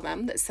simply tell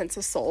them that Sense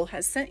of Soul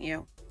has sent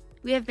you.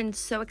 We have been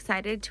so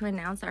excited to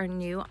announce our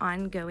new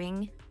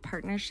ongoing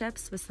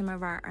partnerships with some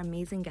of our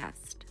amazing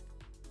guests.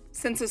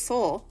 Sense of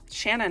Soul,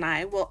 Shanna and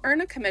I will earn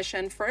a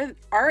commission for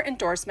our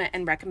endorsement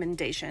and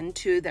recommendation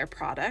to their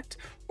product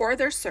or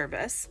their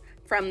service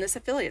from this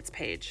affiliates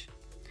page.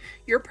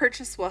 Your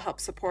purchase will help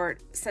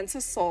support Sense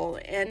of Soul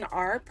in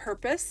our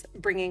purpose,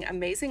 bringing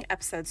amazing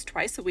episodes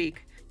twice a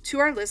week to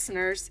our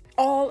listeners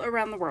all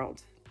around the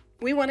world.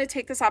 We want to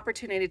take this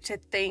opportunity to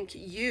thank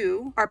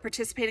you, our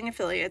participating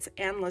affiliates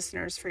and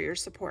listeners, for your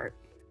support.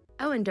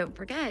 Oh, and don't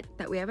forget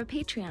that we have a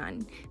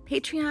Patreon.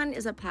 Patreon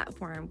is a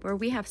platform where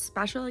we have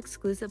special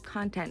exclusive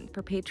content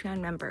for Patreon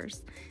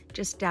members.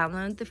 Just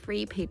download the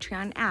free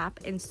Patreon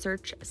app and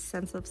search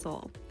Sense of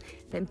Soul.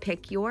 Then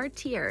pick your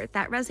tier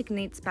that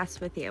resonates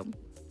best with you.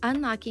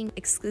 Unlocking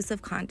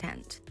exclusive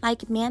content,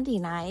 like Mandy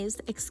and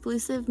I's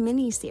exclusive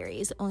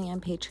mini-series only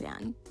on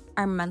Patreon.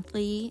 Our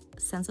monthly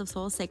Sense of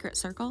Soul Sacred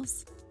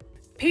Circles.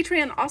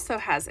 Patreon also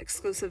has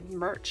exclusive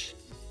merch.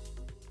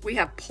 We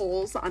have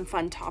polls on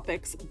fun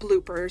topics,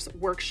 bloopers,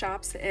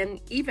 workshops, and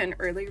even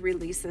early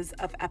releases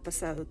of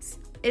episodes.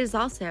 It is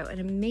also an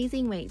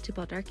amazing way to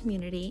build our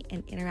community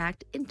and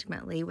interact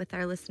intimately with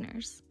our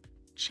listeners.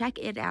 Check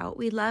it out.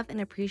 We love and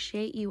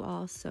appreciate you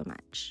all so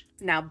much.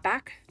 Now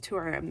back to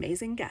our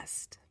amazing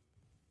guest.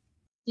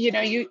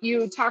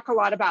 You talk a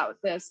lot about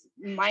this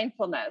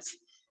mindfulness.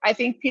 I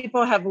think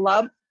people have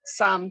lumped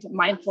summed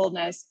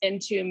mindfulness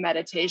into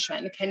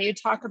meditation. Can you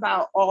talk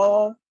about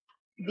all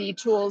the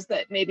tools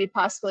that maybe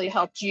possibly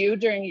helped you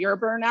during your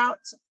burnout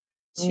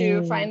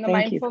to find the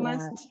Thank you for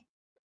mindfulness?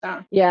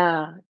 that.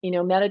 Yeah,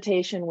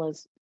 meditation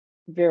was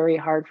very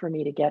hard for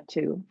me to get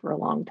to for a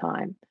long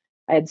time.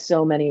 I had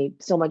so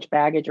much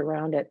baggage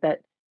around it that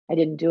I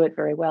didn't do it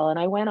very well. And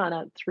I went on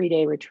a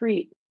 3-day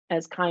retreat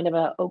as kind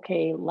of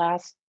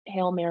last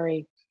Hail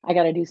Mary, I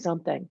got to do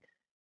something.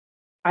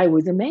 I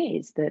was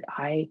amazed that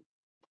I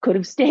could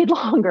have stayed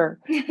longer.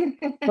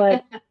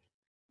 But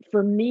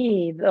for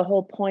me, the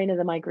whole point of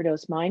the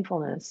microdose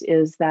mindfulness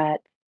is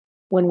that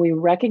when we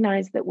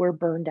recognize that we're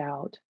burned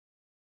out,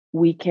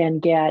 we can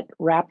get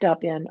wrapped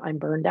up in I'm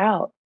burned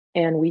out,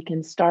 and we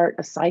can start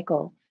a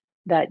cycle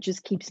that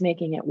just keeps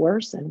making it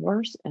worse and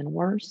worse and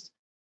worse.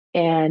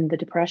 And the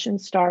depression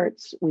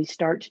starts. We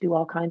start to do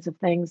all kinds of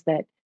things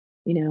that,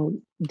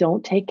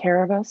 don't take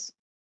care of us.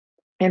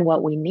 And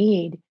what we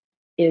need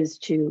is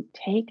to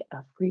take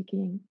a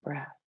freaking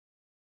breath,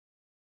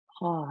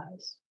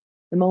 pause.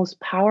 The most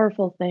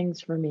powerful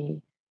things for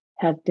me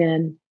have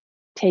been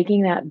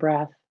taking that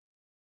breath,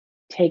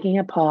 taking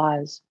a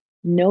pause,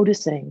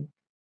 noticing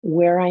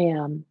where I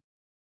am.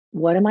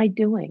 What am I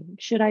doing?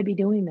 Should I be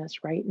doing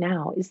this right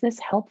now? Is this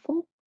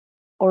helpful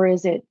or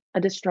is it a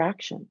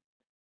distraction?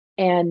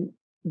 And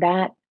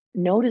that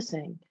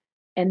noticing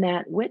and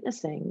that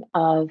witnessing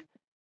of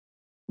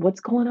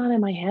what's going on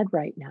in my head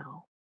right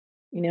now,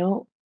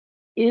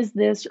 is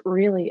this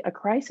really a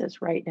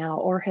crisis right now,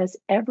 or has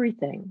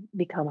everything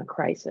become a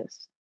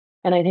crisis?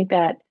 And I think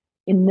that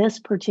in this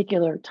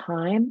particular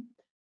time,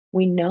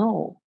 we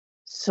know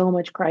so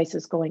much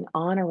crisis going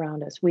on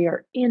around us. We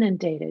are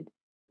inundated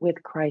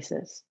with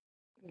crisis.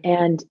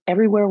 And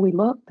everywhere we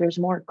look, there's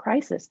more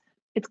crisis.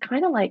 It's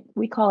kind of like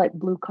we call it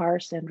blue car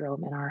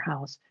syndrome in our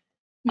house,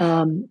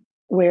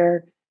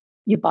 where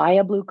you buy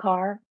a blue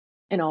car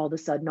and all of a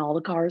sudden all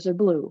the cars are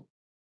blue.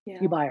 Yeah.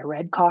 You buy a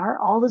red car,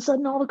 all of a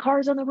sudden all the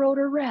cars on the road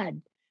are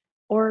red,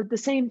 or the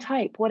same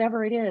type,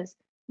 whatever it is.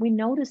 We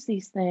notice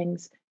these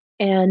things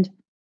and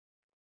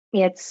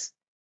it's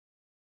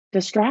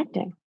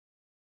distracting.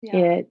 Yeah.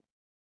 It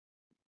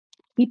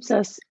keeps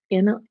us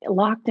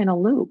locked in a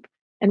loop.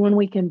 And when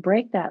we can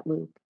break that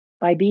loop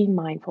by being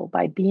mindful,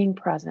 by being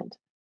present,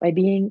 by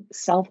being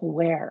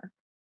self-aware,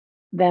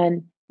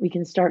 then we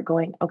can start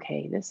going,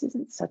 okay, this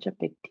isn't such a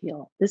big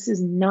deal. This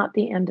is not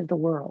the end of the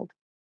world.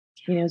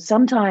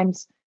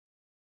 Sometimes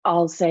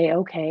I'll say,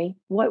 okay,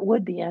 what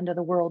would the end of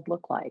the world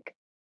look like?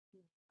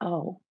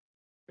 Oh,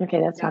 okay,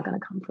 that's not going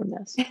to come from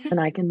this. And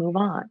I can move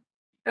on.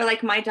 Or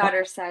like my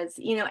daughter says,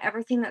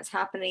 everything that's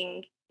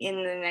happening in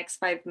the next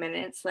 5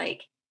 minutes,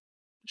 like,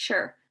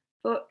 sure.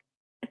 But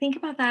think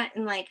about that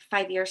in like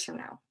 5 years from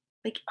now.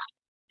 Like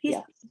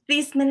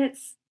these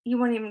minutes, you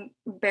won't even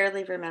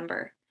barely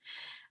remember.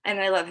 And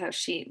I love how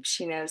she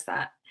knows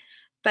that.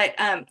 But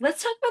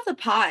let's talk about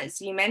the pause.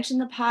 You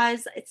mentioned the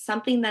pause. It's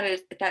something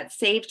that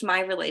saved my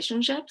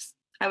relationships.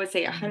 I would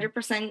say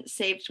 100%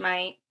 saved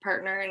my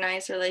partner and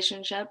I's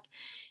relationship.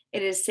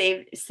 It has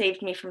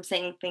saved me from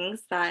saying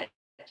things that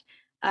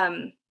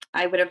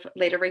I would have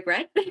later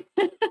regret.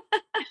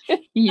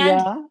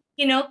 Yeah.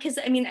 And, because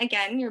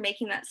again, you're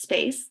making that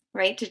space,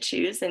 right, to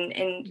choose.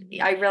 And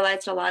I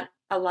realized a lot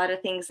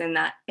of things in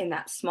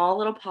that small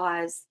little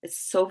pause. It's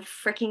so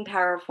freaking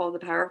powerful, the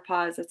power of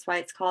pause. That's why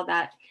it's called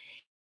that.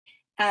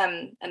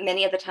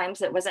 Many of the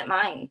times it wasn't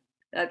mine.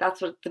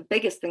 That's what the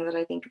biggest thing that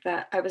I think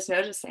that I was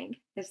noticing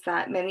is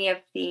that many of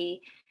the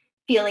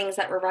feelings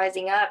that were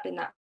rising up in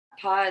that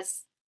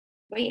pause,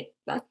 wait,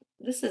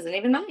 this isn't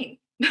even mine.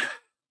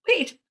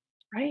 Wait.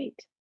 Right.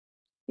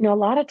 A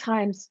lot of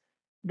times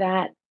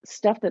that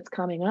stuff that's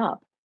coming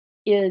up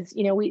is,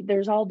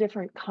 there's all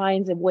different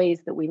kinds of ways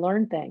that we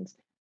learn things.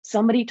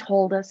 Somebody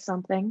told us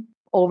something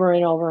over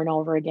and over and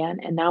over again,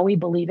 and now we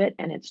believe it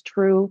and it's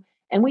true.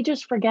 And we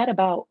just forget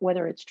about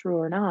whether it's true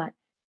or not.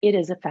 It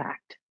is a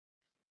fact.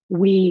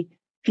 We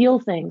feel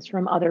things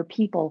from other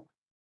people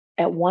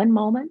at one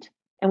moment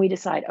and we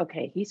decide,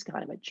 okay, he's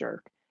kind of a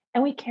jerk.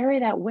 And we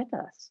carry that with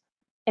us.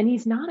 And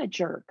he's not a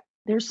jerk.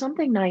 There's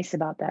something nice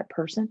about that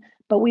person,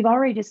 but we've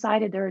already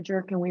decided they're a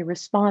jerk and we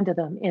respond to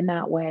them in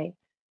that way.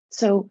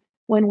 So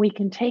when we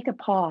can take a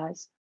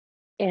pause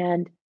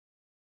and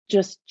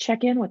just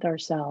check in with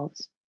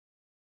ourselves,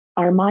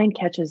 our mind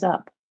catches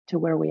up to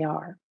where we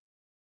are.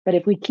 But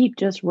if we keep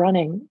just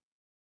running,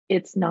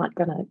 it's not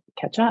going to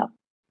catch up.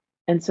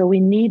 And so we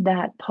need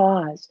that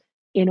pause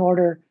in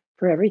order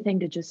for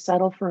everything to just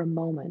settle for a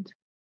moment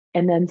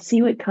and then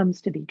see what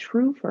comes to be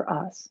true for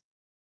us.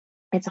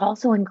 It's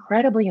also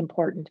incredibly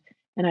important,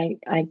 and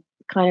I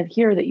kind of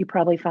hear that you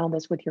probably found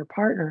this with your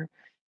partner,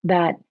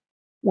 that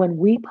when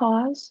we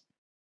pause,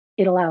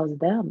 it allows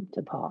them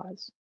to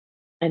pause.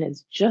 And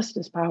it's just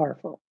as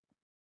powerful.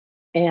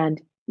 And,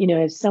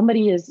 if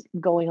somebody is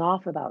going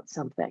off about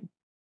something,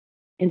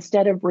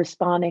 instead of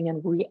responding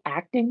and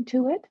reacting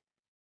to it,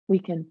 we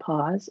can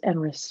pause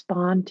and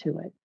respond to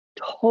it.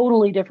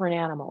 Totally different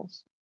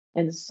animals,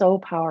 and so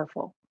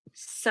powerful.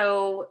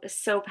 So,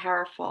 so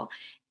powerful,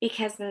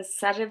 because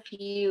instead of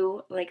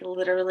you like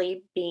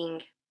literally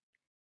being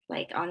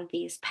like on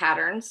these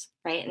patterns,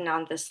 right? And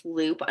on this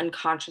loop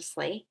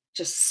unconsciously,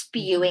 just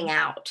spewing Mhm.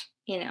 out,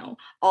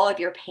 all of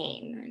your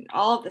pain and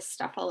all of this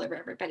stuff all over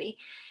everybody.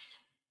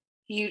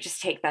 You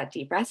just take that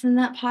deep breath and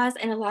that pause.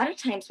 And a lot of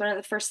times, one of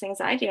the first things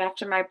I do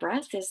after my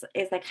breath is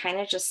I kind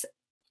of just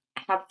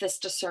have this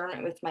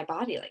discernment with my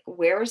body. Like,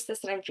 where is this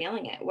that I'm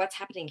feeling it? What's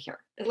happening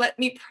here? Let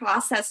me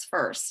process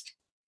first.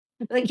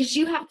 Like, because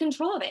you have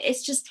control of it.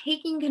 It's just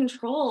taking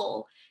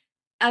control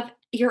of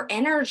your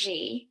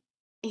energy,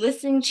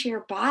 listening to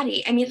your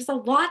body. I mean, there's a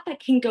lot that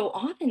can go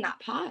on in that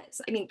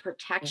pause. I mean, Right.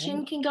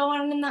 protection can go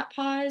on in that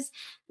pause.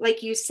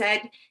 Like you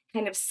said,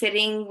 kind of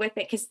sitting with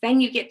it, because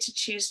then you get to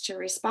choose to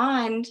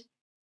respond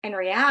and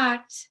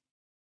react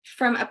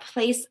from a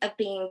place of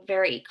being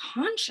very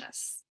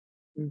conscious.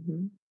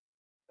 Mhm.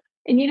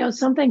 And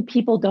something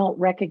people don't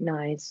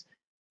recognize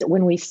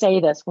when we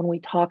say this, when we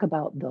talk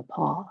about the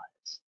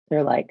pause,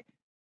 they're like,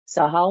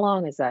 so how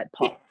long is that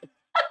pause?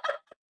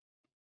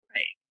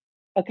 Right.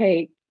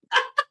 Okay,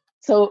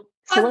 so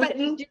Pause let's just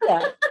button. do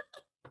that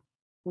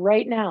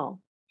right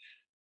now.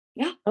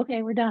 Yeah.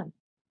 Okay, we're done.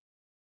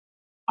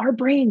 Our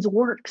brains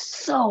work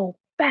so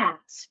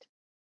fast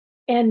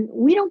and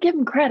we don't give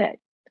them credit.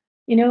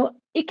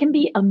 It can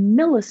be a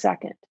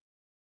millisecond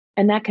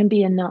and that can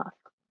be enough.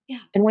 Yeah.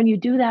 And when you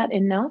do that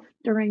enough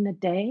during the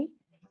day,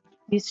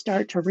 you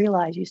start to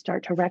realize, you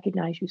start to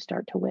recognize, you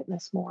start to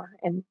witness more,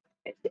 and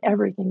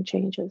everything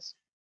changes.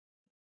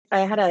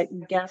 I had a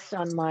guest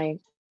on my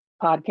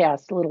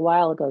podcast a little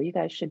while ago. You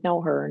guys should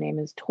know her. Her name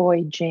is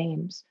Toy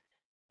James.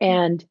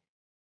 And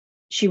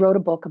she wrote a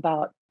book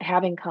about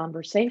having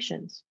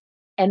conversations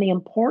and the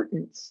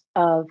importance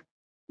of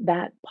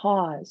that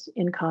pause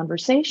in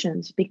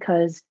conversations,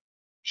 because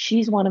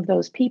she's one of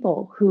those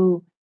people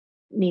who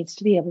needs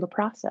to be able to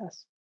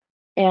process.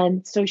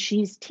 And so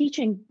she's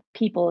teaching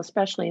people,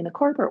 especially in the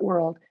corporate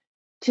world,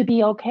 to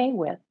be okay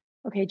with,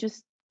 okay,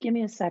 just give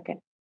me a second.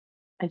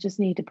 I just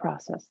need to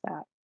process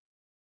that.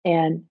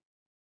 And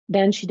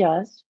then she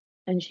does,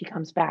 and she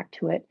comes back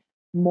to it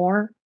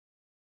more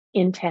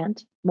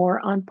intent, more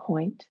on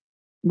point,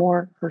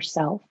 more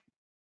herself,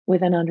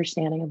 with an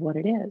understanding of what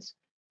it is.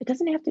 It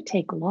doesn't have to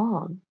take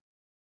long,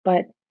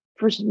 but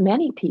for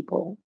many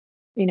people,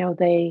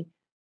 they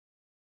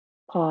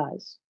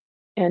pause.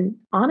 And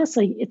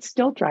honestly, it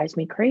still drives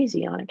me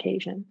crazy on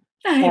occasion,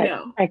 I but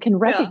know. I can Yeah.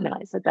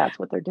 recognize that that's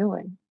what they're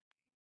doing.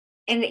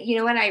 And you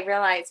know what I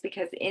realized,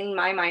 because in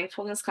my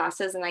mindfulness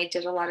classes, and I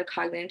did a lot of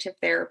cognitive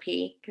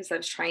therapy because I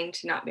was trying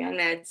to not be on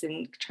meds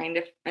and trying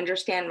to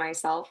understand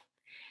myself,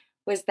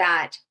 was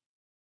that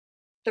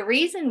the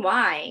reason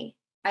why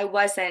I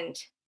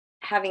wasn't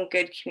having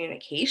good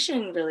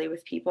communication really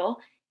with people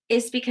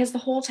is because the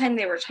whole time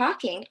they were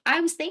talking, I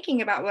was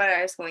thinking about what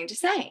I was going to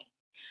say.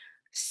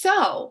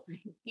 So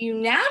Mhm. you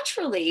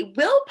naturally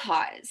will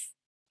pause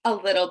a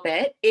little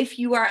bit if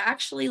you are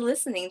actually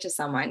listening to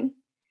someone,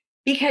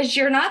 because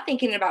you're not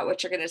thinking about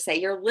what you're going to say,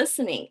 you're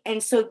listening.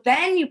 And so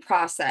then you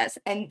process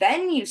and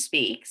then you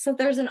speak. So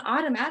there's an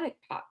automatic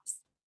pause.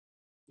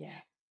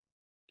 Yeah.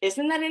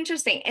 Isn't that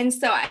interesting? And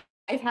so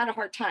I've had a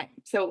hard time.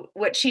 So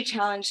what she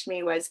challenged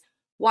me was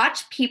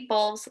watch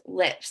people's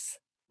lips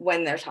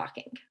when they're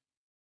talking.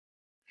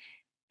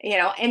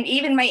 And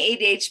even my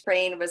ADHD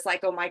brain was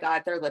like, oh my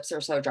God, their lips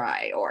are so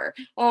dry, or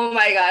oh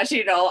my gosh,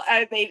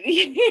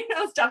 they,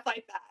 stuff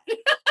like that.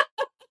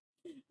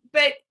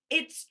 But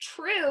it's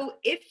true.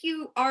 If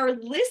you are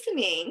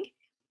listening,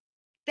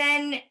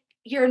 then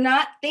you're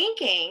not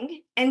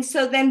thinking. And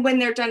so then when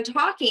they're done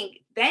talking,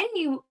 then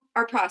you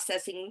are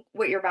processing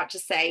what you're about to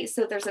say.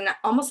 So there's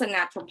almost a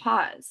natural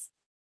pause.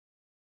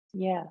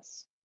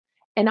 Yes.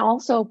 And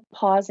also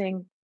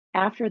pausing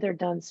after they're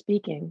done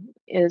speaking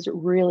is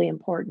really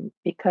important,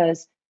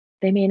 because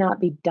they may not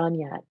be done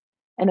yet.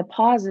 And a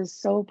pause is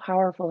so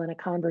powerful in a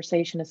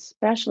conversation,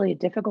 especially a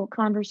difficult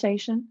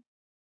conversation.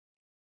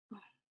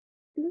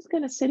 I'm just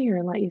going to sit here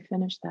and let you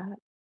finish that,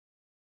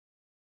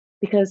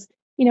 because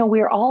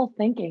we're all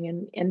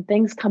thinking, and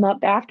things come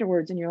up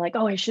afterwards and you're like,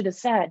 oh, I should have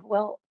said.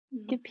 Well,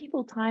 Mhm. give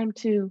people time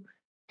to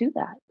do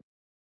that.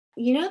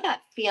 You know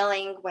that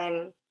feeling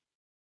when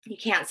you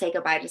can't say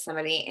goodbye to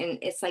somebody and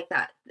it's like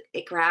that,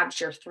 it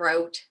grabs your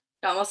throat.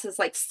 It almost is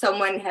like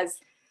someone has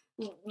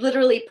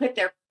literally put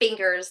their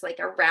fingers like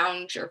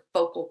around your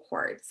vocal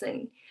cords,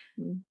 and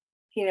Mm.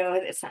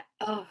 it's like,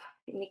 oh,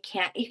 and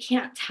you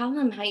can't tell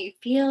them how you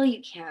feel,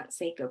 you can't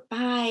say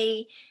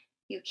goodbye,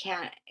 you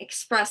can't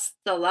express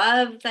the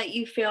love that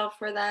you feel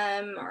for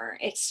them, or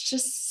it's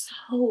just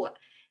so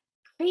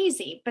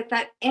crazy. But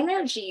that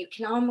energy, you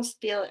can almost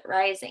feel it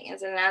rising,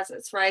 as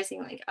it's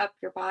rising like up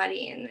your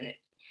body, and then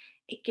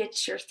it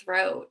gets your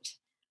throat.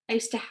 I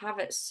used to have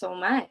it so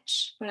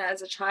much when I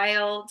was a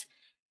child,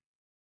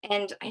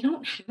 and I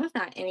don't have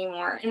that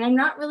anymore. And I'm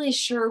not really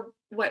sure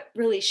what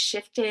really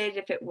shifted,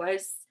 if it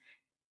was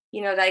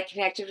that I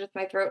connected with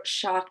my throat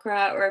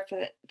chakra, or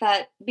if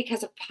that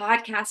because of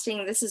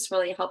podcasting, this has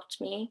really helped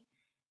me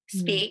Mm.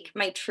 speak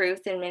my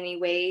truth in many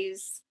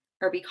ways,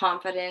 or be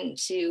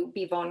confident to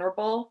be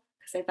vulnerable,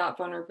 because I thought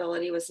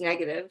vulnerability was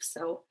negative.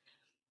 So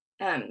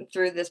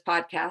through this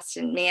podcast,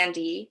 and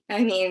Mandy,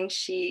 I mean,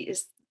 she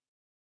is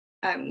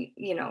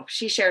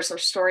she shares her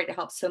story to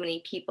help so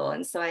many people.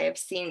 And so I have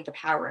seen the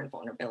power in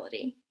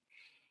vulnerability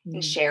and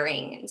Mm.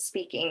 sharing and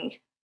speaking.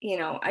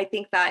 I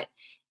think that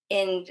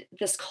in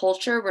this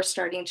culture, we're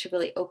starting to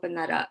really open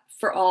that up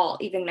for all,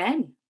 even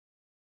men.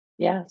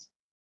 Yes.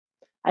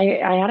 I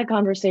had a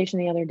conversation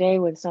the other day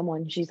with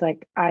someone. She's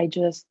like,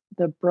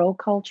 the bro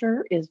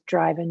culture is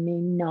driving me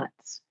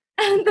nuts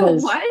The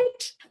because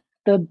what?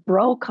 the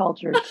bro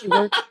culture, she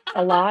works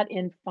a lot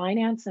in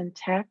finance and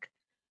tech,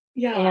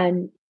 Yeah.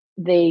 and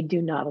they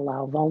do not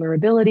allow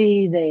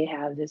vulnerability. They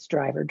have this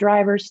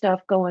driver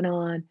stuff going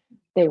on.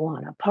 They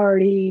want to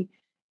party.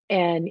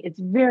 And it's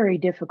very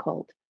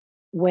difficult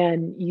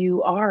when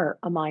you are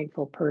a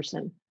mindful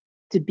person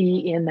to be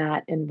in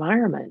that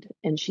environment.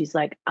 And she's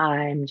like,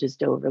 I'm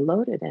just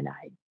overloaded and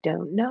I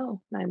don't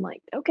know. And I'm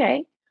like,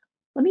 okay,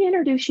 let me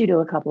introduce you to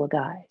a couple of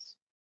guys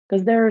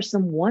because there are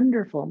some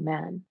wonderful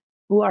men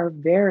who are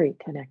very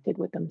connected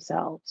with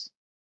themselves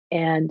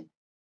and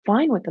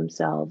fine with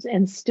themselves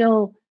and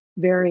still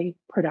very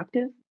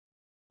productive,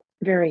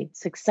 very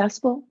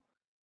successful.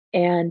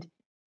 And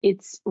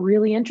it's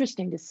really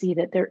interesting to see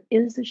that there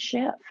is a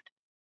shift.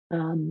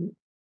 Um,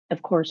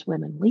 of course,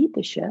 women lead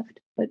the shift,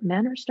 but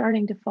men are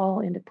starting to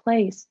fall into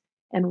place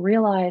and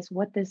realize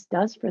what this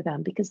does for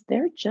them because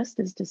they're just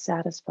as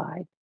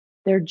dissatisfied.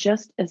 They're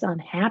just as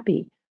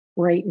unhappy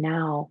right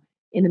now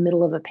in the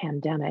middle of a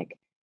pandemic,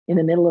 in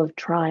the middle of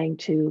trying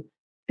to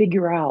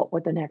figure out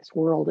what the next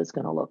world is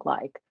going to look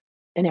like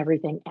and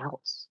everything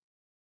else.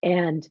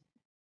 And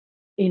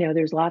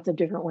there's lots of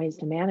different ways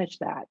to manage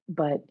that,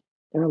 but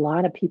there are a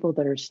lot of people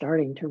that are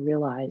starting to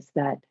realize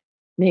that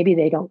maybe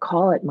they don't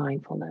call it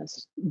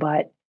mindfulness,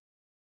 but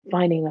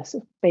finding a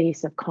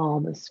space of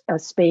calm, a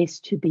space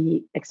to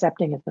be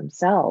accepting of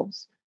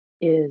themselves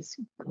is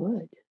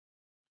good.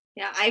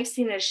 Yeah, I've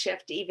seen a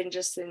shift even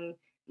just in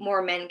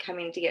more men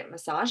coming to get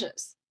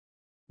massages,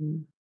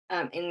 Mm.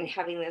 and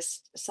having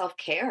this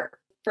self-care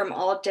from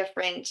all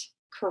different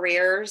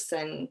careers,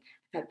 and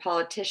had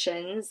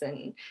politicians,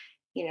 and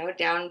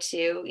down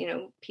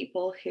to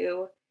people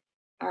who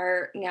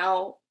are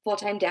now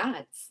full-time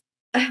dads.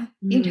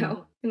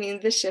 Mm. I mean,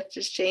 the shift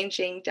is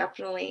changing,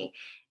 definitely.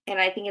 And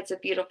I think it's a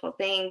beautiful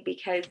thing,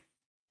 because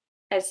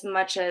as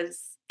much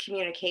as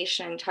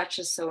communication, touch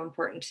is so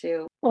important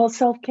too. Well,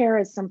 self care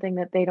is something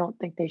that they don't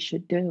think they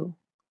should do.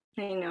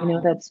 I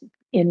know. That's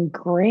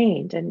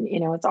ingrained. And,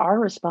 it's our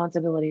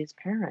responsibility as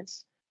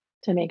parents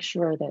to make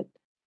sure that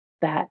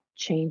that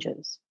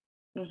changes.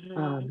 Hmm.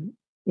 Um,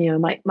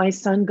 my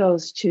son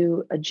goes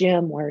to a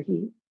gym where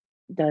he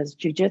does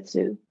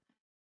jujitsu,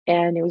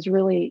 and it was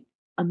really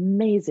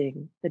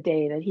amazing the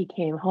day that he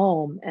came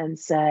home and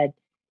said,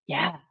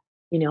 "Yeah,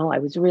 I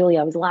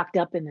was locked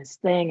up in this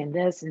thing and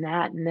this and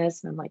that and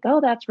this." And I'm like,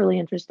 "Oh, that's really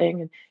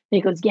interesting." And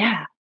he goes,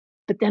 "Yeah,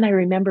 but then I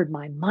remembered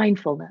my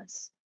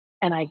mindfulness,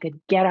 and I could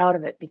get out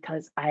of it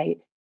because I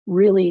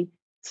really."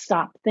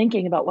 Stopped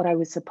thinking about what I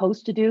was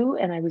supposed to do,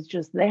 and I was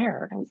just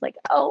there. And I was like,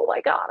 "Oh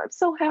my God, I'm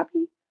so happy."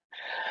 You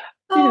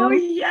Oh, know?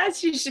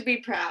 yes, you should be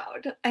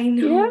proud. I Yeah,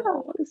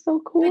 know. it's so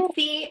But cool.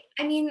 see,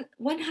 I mean,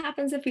 what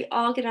happens if we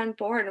all get on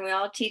board and we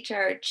all teach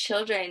our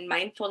children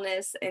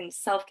mindfulness and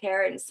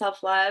self-care and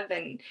self-love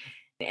and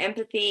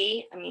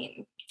empathy? I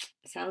mean,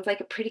 sounds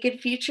like a pretty good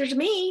future to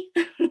me.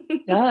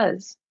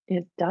 Does.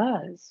 It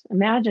does.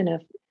 Imagine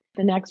if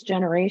the next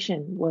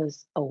generation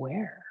was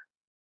aware,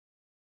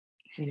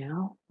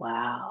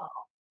 Wow.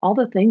 All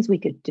the things we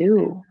could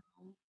do,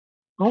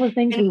 all the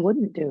things And we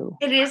wouldn't do.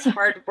 it is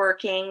hard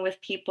working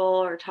with people,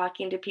 or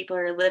talking to people,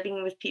 or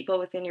living with people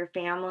within your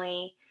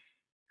family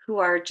who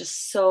are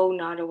just so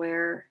not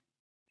aware.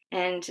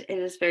 And it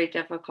is very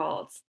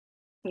difficult.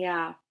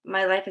 Yeah,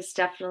 my life has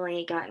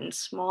definitely gotten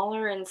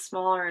smaller and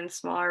smaller and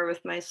smaller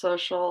with my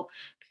social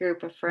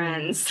group of Mm.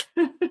 friends.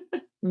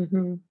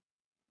 Hmm.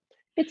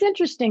 It's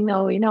interesting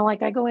though,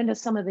 like I go into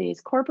some of these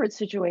corporate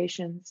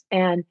situations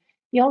and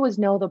you always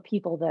know the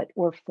people that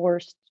were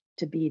forced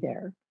to be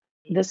there.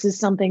 This is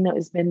something that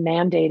has been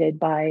mandated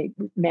by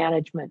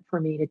management for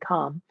me to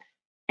come,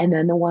 and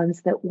then the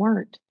ones that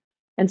weren't.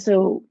 And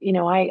so,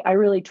 I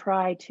really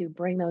try to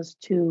bring those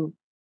two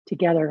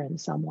together in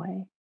some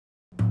way.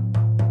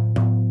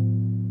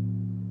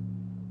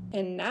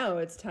 And now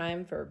it's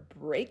time for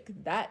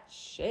Break That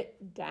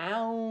Shit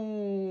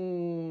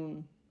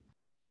Down.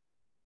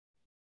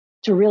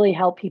 To really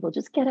help people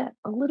just get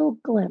a little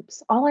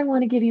glimpse. All I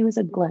want to give you is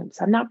a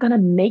glimpse. I'm not going to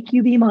make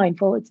you be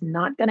mindful. It's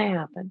not going to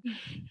happen.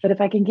 But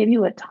if I can give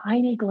you a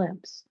tiny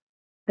glimpse,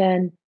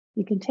 then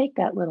you can take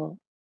that little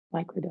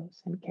microdose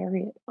and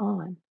carry it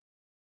on,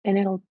 and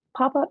it'll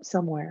pop up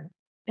somewhere.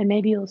 And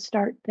maybe you'll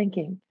start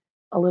thinking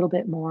a little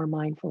bit more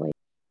mindfully.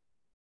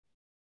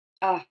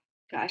 Ah,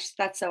 Gosh,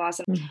 that's so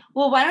awesome. Mhm.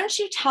 Well, why don't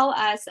you tell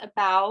us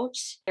about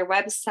your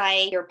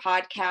website, your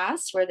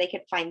podcast, where they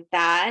could find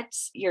that,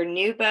 your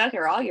new book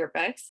or all your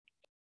books?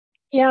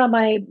 Yeah,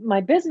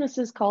 my business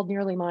is called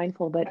Nearly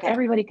Mindful, but Okay.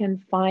 everybody can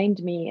find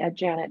me at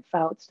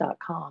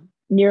janetfouts.com.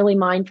 Nearly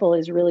Mindful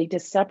is really to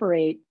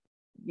separate,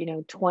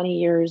 20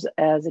 years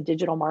as a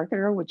digital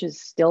marketer, which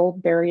is still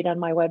buried on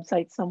my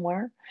website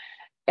somewhere.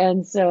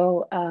 And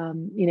so,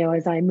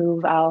 as I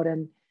move out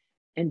and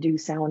do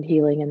sound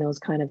healing and those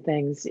kind of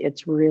things,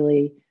 it's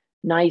really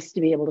nice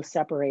to be able to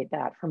separate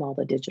that from all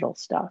the digital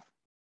stuff.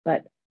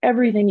 But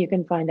everything you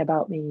can find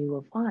about me, you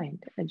will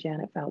find at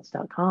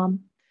janetfouts.com.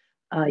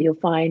 You'll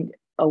find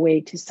a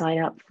way to sign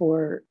up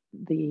for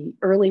the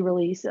early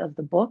release of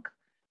the book,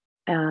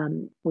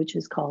 which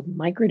is called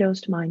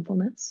Microdosed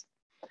Mindfulness.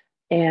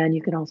 And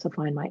you can also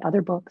find my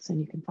other books,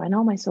 and you can find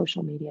all my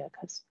social media,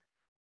 because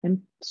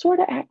I'm sort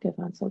of active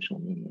on social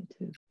media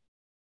too.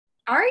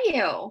 Are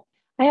you?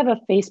 I have a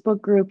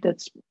Facebook group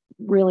that's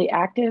really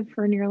active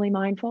for Nearly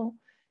Mindful,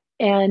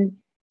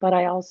 but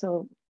I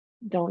also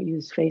don't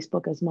use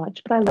Facebook as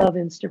much. But I love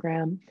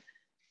Instagram,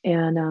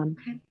 and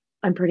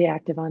I'm pretty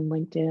active on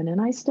LinkedIn, and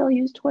I still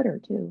use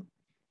Twitter too.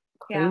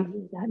 Yeah.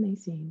 Crazy that may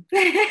seem.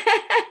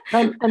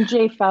 I'm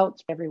Jay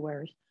Fouts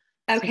everywhere.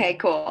 Okay,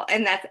 cool.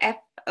 And that's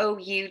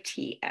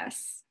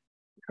Fouts.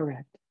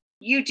 Correct.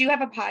 You do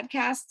have a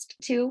podcast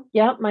too?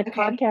 Yeah, my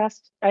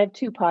podcast. I have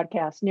 2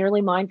 podcasts.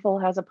 Nearly Mindful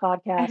has a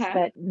podcast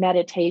that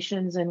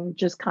meditations and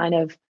just kind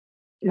of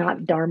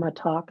not Dharma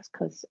talks,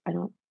 because I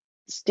don't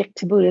stick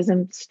to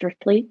Buddhism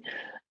strictly.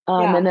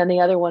 And then the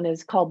other one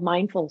is called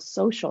Mindful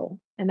Social,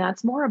 and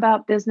that's more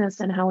about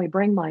business and how we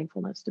bring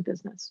mindfulness to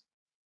business.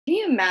 Can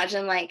you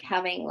imagine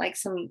having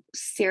some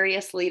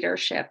serious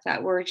leadership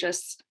that were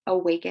just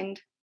awakened?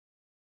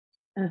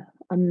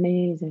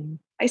 Amazing.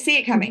 I see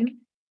it coming. Mm-hmm.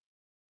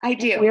 I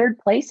do. In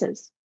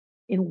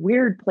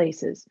weird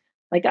places.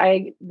 Like,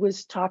 I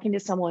was talking to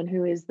someone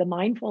who is the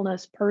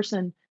mindfulness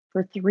person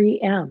for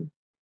 3M,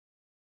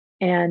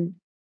 and,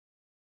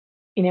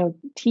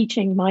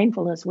 teaching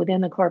mindfulness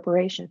within the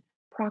corporation.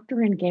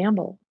 Procter &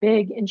 Gamble,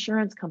 big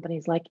insurance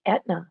companies like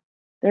Aetna,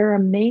 they're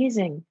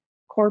amazing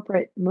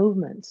corporate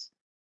movements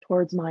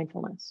towards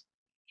mindfulness.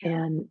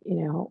 And,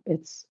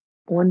 it's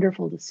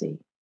wonderful to see.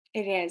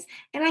 It is.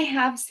 And I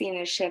have seen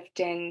a shift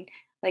in,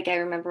 I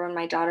remember when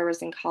my daughter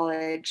was in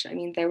college,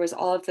 there was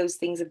all of those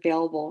things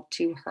available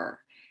to her,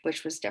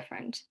 which was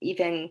different.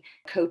 Even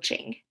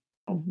coaching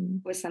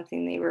was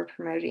something they were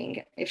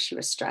promoting if she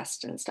was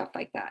stressed and stuff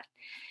like that.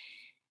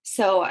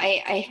 So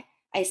I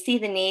see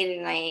the need,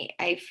 and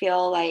I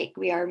feel like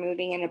we are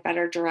moving in a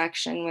better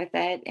direction with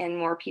it, and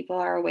more people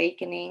are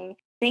awakening.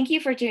 Thank you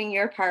for doing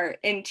your part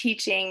in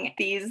teaching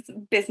these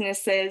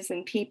businesses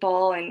and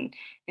people and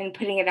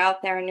putting it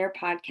out there in your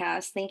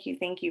podcast. Thank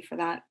you for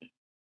that.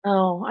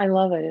 Oh, I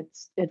love it.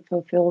 It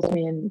fulfills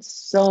me in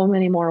so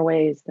many more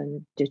ways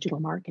than digital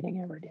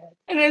marketing ever did.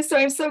 And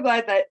I'm so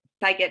glad that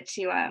I get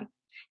to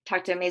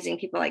talk to amazing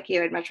people like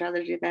you. I'd much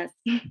rather do this.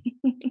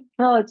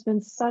 Oh, it's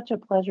been such a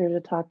pleasure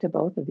to talk to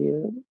both of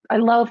you. I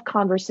love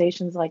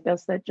conversations like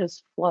this that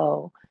just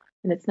flow.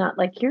 And it's not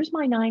like, here's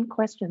my 9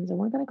 questions and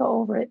we're going to go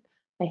over it.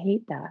 I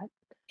hate that.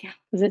 Yeah.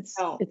 Because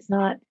it's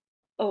not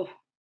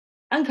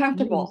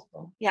uncomfortable.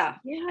 Useful. Yeah.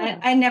 Yeah.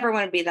 I never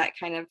want to be that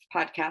kind of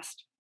podcast.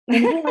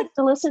 And who wants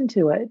to listen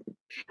to it?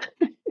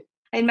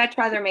 I'd much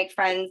rather make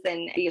friends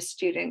than be a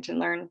student and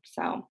learn.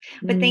 So,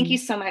 but thank you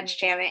so much,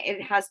 Janet.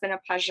 It has been a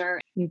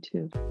pleasure. You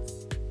too.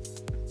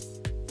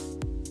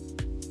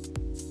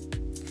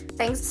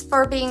 Thanks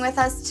for being with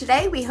us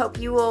today. We hope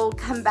you will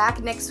come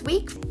back next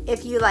week.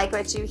 If you like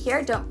what you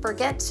hear, don't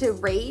forget to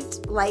rate,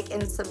 like,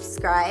 and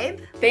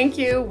subscribe. Thank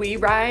you. We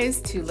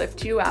rise to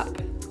lift you up.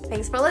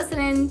 Thanks for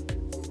listening.